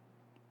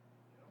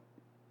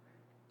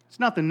 It's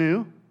nothing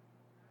new.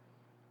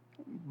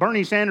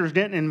 Bernie Sanders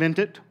didn't invent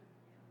it.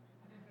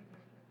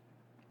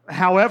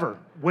 However,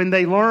 when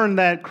they learned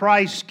that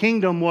Christ's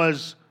kingdom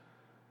was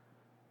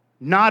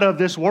not of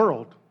this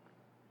world,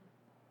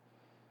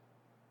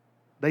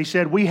 They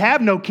said, "We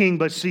have no king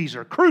but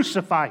Caesar.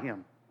 Crucify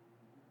him."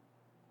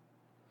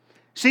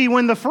 See,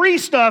 when the free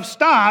stuff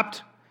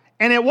stopped,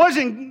 and it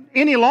wasn't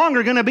any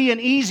longer going to be an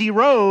easy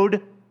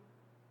road,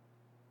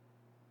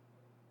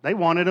 they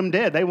wanted him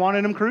dead. They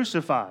wanted him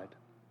crucified.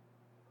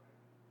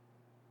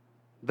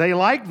 They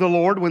liked the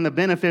Lord when the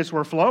benefits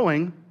were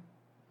flowing,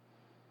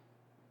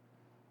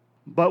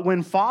 but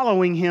when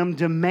following him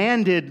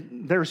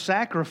demanded their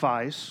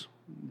sacrifice,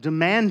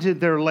 demanded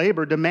their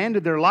labor,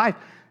 demanded their life,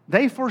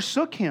 they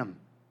forsook him.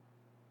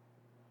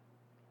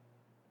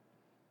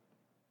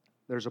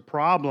 There's a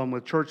problem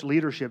with church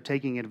leadership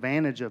taking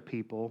advantage of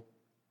people.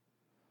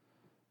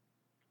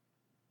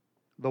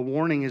 The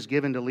warning is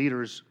given to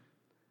leaders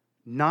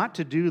not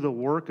to do the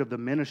work of the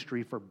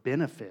ministry for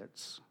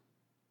benefits.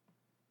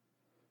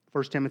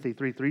 1 Timothy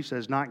 3:3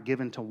 says, "Not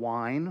given to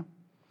wine,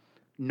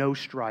 no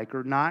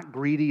striker, not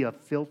greedy of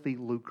filthy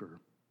lucre,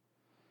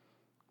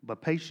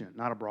 but patient,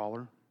 not a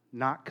brawler,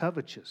 not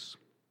covetous."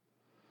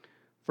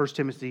 1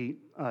 Timothy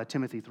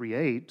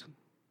 3:8,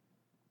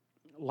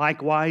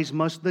 "Likewise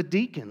must the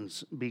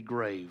deacons be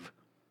grave,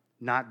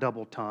 not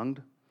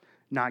double-tongued,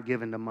 not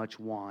given to much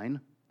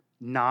wine,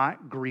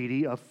 not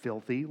greedy of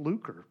filthy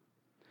lucre."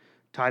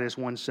 Titus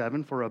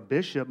 1:7, "For a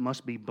bishop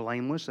must be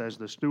blameless as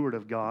the steward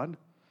of God,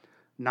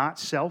 not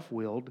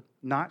self-willed,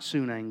 not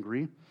soon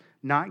angry,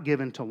 not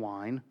given to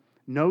wine,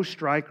 no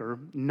striker,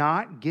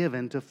 not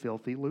given to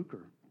filthy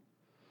lucre."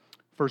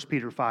 1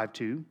 Peter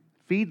 5:2,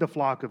 "Feed the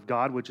flock of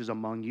God which is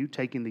among you,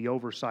 taking the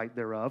oversight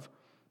thereof,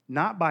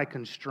 not by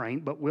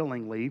constraint, but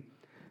willingly,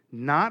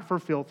 not for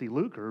filthy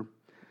lucre,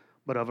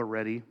 but of a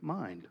ready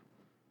mind."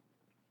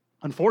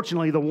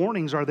 Unfortunately, the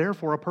warnings are there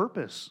for a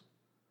purpose.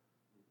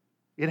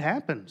 It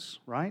happens,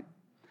 right?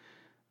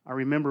 I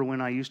remember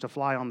when I used to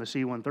fly on the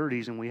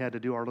C-130s and we had to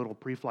do our little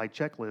pre-flight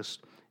checklist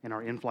and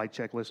our in-flight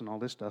checklist and all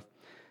this stuff.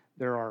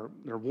 There are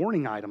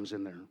warning items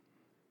in there.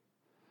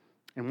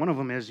 And one of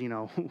them is,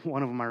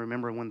 one of them I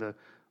remember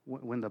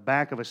when the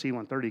back of a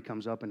C-130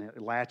 comes up and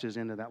it latches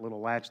into that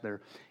little latch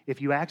there,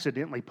 if you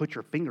accidentally put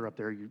your finger up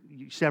there,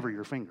 you sever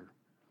your finger.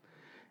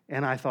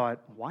 And I thought,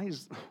 why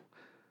is...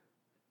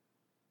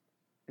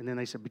 And then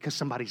they said, because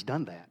somebody's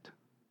done that.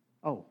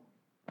 Oh,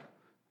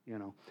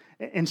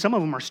 And some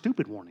of them are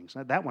stupid warnings.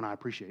 That one I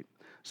appreciate.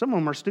 Some of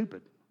them are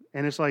stupid.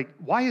 And it's like,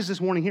 why is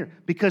this warning here?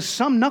 Because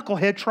some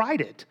knucklehead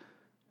tried it.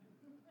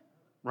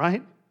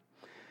 Right?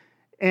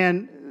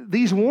 And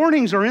these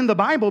warnings are in the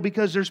Bible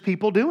because there's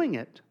people doing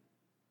it.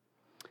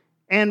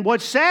 And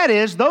what's sad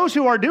is those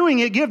who are doing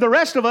it give the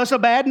rest of us a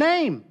bad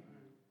name.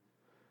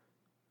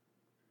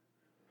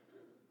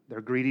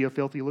 They're greedy of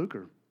filthy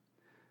lucre.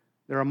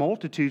 There are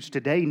multitudes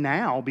today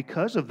now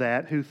because of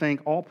that who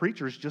think all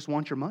preachers just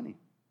want your money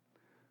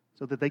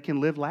so that they can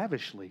live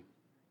lavishly.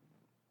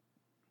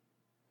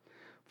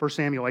 1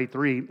 Samuel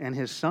 8:3, "And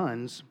his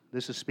sons,"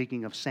 this is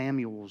speaking of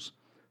Samuel's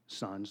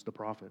sons, the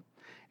prophet,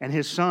 "and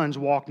his sons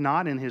walked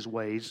not in his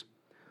ways,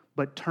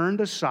 but turned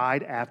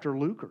aside after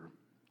lucre,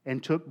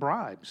 and took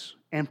bribes,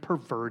 and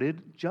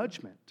perverted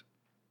judgment."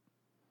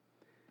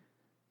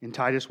 In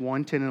Titus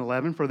 1:10 and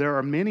 11, "For there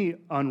are many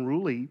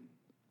unruly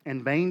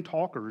and vain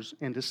talkers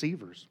and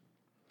deceivers,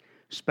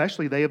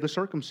 especially they of the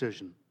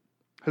circumcision,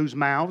 whose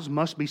mouths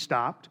must be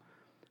stopped,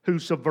 who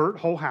subvert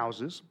whole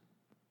houses,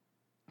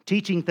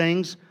 teaching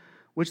things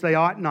which they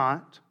ought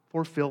not,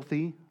 for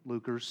filthy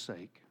lucre's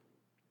sake."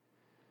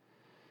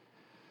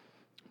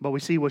 But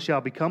we see what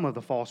shall become of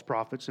the false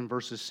prophets in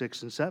verses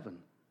 6 and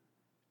 7.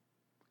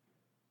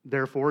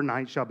 "Therefore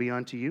night shall be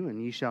unto you,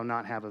 and ye shall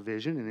not have a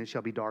vision, and it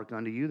shall be dark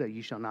unto you, that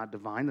ye shall not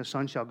divine. The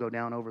sun shall go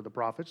down over the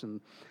prophets,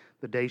 and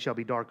the day shall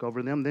be dark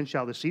over them. Then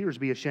shall the seers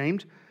be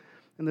ashamed,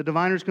 and the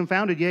diviners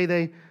confounded. Yea,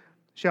 they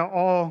shall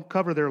all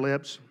cover their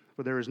lips,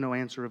 for there is no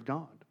answer of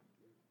God."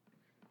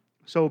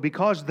 So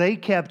because they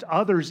kept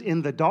others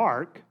in the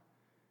dark,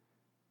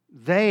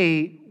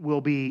 they will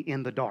be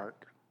in the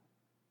dark.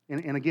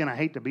 And again, I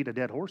hate to beat a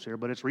dead horse here,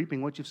 but it's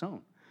reaping what you've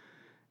sown.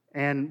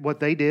 And what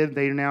they did,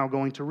 they are now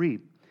going to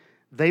reap.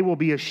 They will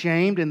be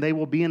ashamed and they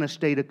will be in a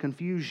state of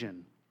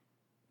confusion.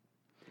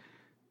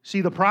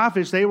 See, the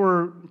prophets, they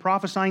were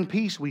prophesying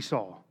peace, we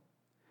saw.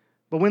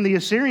 But when the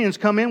Assyrians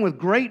come in with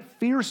great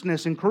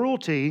fierceness and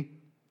cruelty,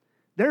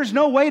 there's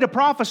no way to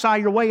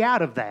prophesy your way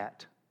out of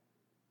that.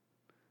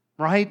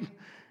 Right?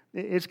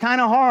 It's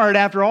kind of hard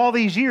after all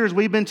these years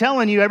we've been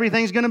telling you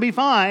everything's going to be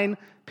fine,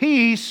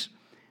 peace,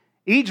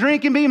 eat,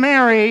 drink, and be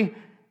merry,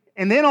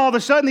 and then all of a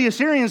sudden the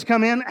Assyrians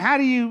come in. How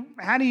do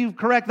you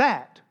correct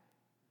that?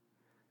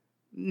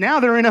 Now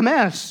they're in a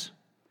mess.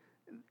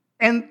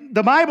 And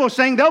the Bible is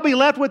saying they'll be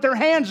left with their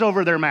hands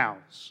over their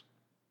mouths.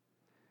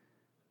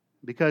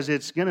 Because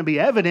it's going to be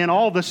evident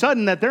all of a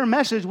sudden that their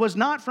message was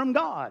not from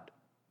God.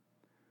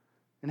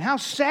 And how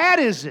sad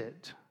is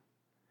it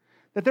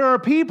that there are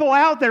people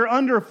out there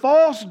under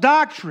false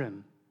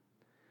doctrine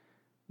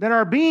that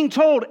are being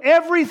told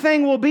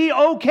everything will be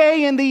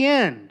okay in the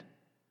end.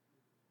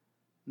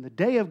 And the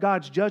day of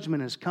God's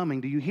judgment is coming.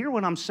 Do you hear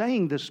what I'm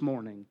saying this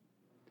morning?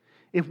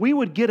 If we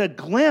would get a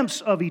glimpse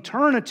of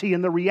eternity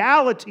and the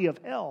reality of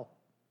hell,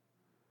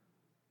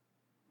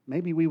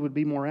 maybe we would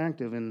be more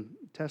active in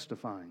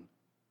testifying.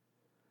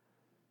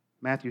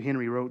 Matthew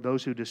Henry wrote,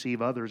 "Those who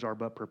deceive others are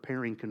but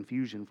preparing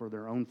confusion for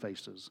their own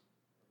faces."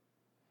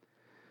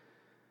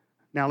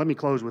 Now, let me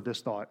close with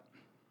this thought.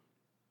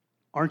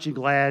 Aren't you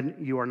glad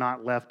you are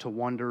not left to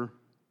wonder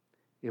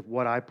if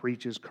what I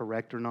preach is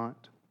correct or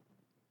not?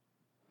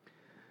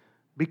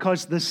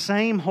 Because the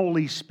same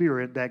Holy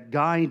Spirit that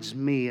guides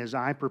me as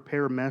I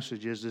prepare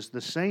messages is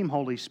the same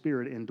Holy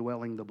Spirit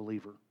indwelling the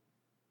believer.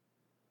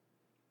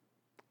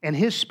 And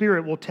His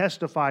Spirit will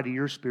testify to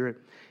your spirit,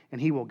 and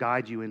He will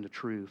guide you into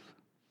truth.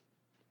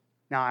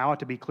 Now, I ought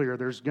to be clear,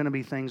 there's going to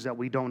be things that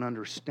we don't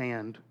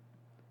understand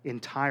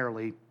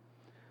entirely,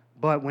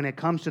 but when it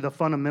comes to the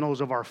fundamentals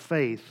of our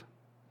faith,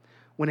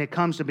 when it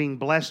comes to being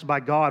blessed by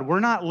God, we're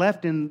not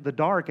left in the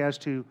dark as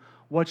to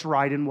what's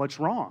right and what's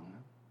wrong.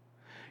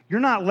 You're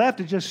not left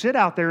to just sit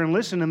out there and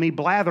listen to me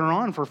blather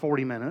on for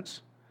 40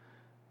 minutes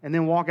and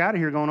then walk out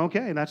of here going,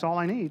 okay, that's all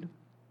I need.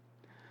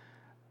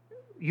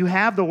 You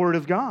have the Word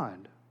of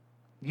God.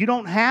 You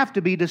don't have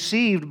to be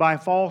deceived by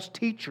false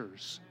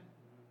teachers.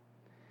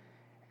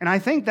 And I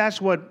think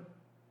that's what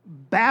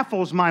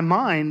baffles my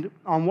mind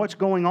on what's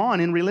going on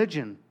in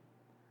religion.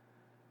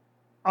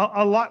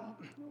 A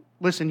lot.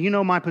 Listen, you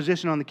know my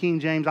position on the King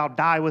James. I'll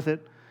die with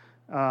it.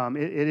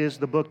 It is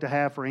the book to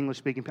have for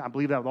English-speaking people. I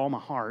believe that with all my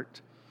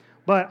heart.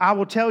 But I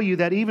will tell you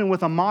that even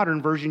with a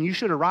modern version, you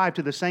should arrive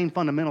to the same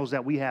fundamentals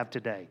that we have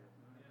today.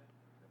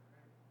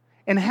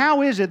 And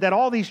how is it that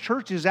all these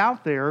churches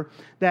out there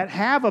that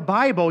have a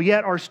Bible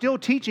yet are still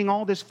teaching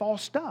all this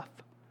false stuff?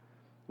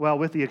 Well,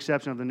 with the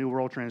exception of the New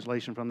World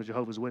Translation from the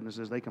Jehovah's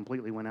Witnesses, they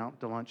completely went out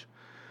to lunch.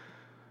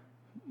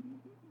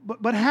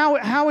 But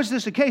how is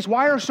this the case?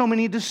 Why are so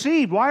many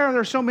deceived? Why are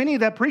there so many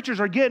that preachers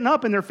are getting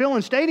up and they're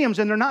filling stadiums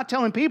and they're not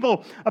telling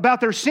people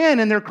about their sin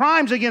and their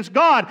crimes against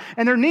God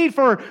and their need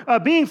for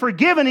being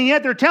forgiven, and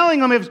yet they're telling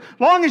them, as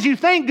long as you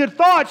think good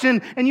thoughts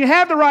and you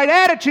have the right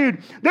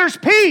attitude, there's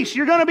peace,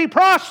 you're going to be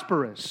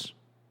prosperous.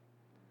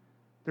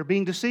 They're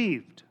being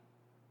deceived.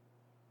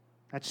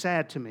 That's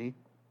sad to me.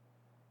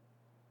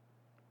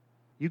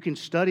 You can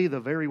study the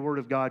very Word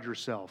of God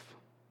yourself.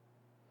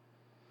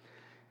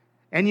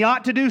 And you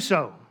ought to do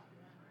so.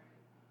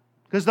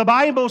 Because the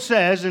Bible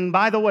says, and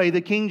by the way,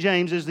 the King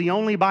James is the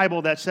only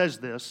Bible that says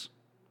this.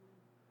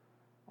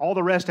 All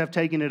the rest have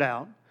taken it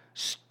out.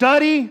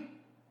 Study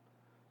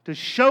to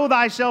show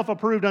thyself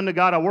approved unto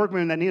God, a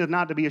workman that needeth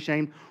not to be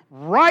ashamed,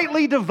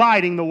 rightly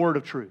dividing the word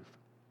of truth.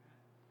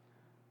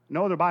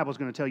 No other Bible is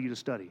going to tell you to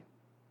study.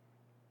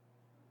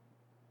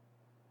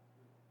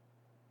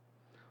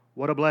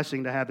 What a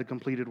blessing to have the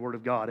completed Word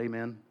of God.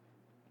 Amen.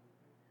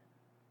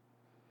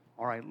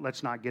 All right,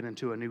 let's not get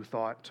into a new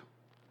thought.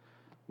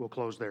 We'll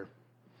close there.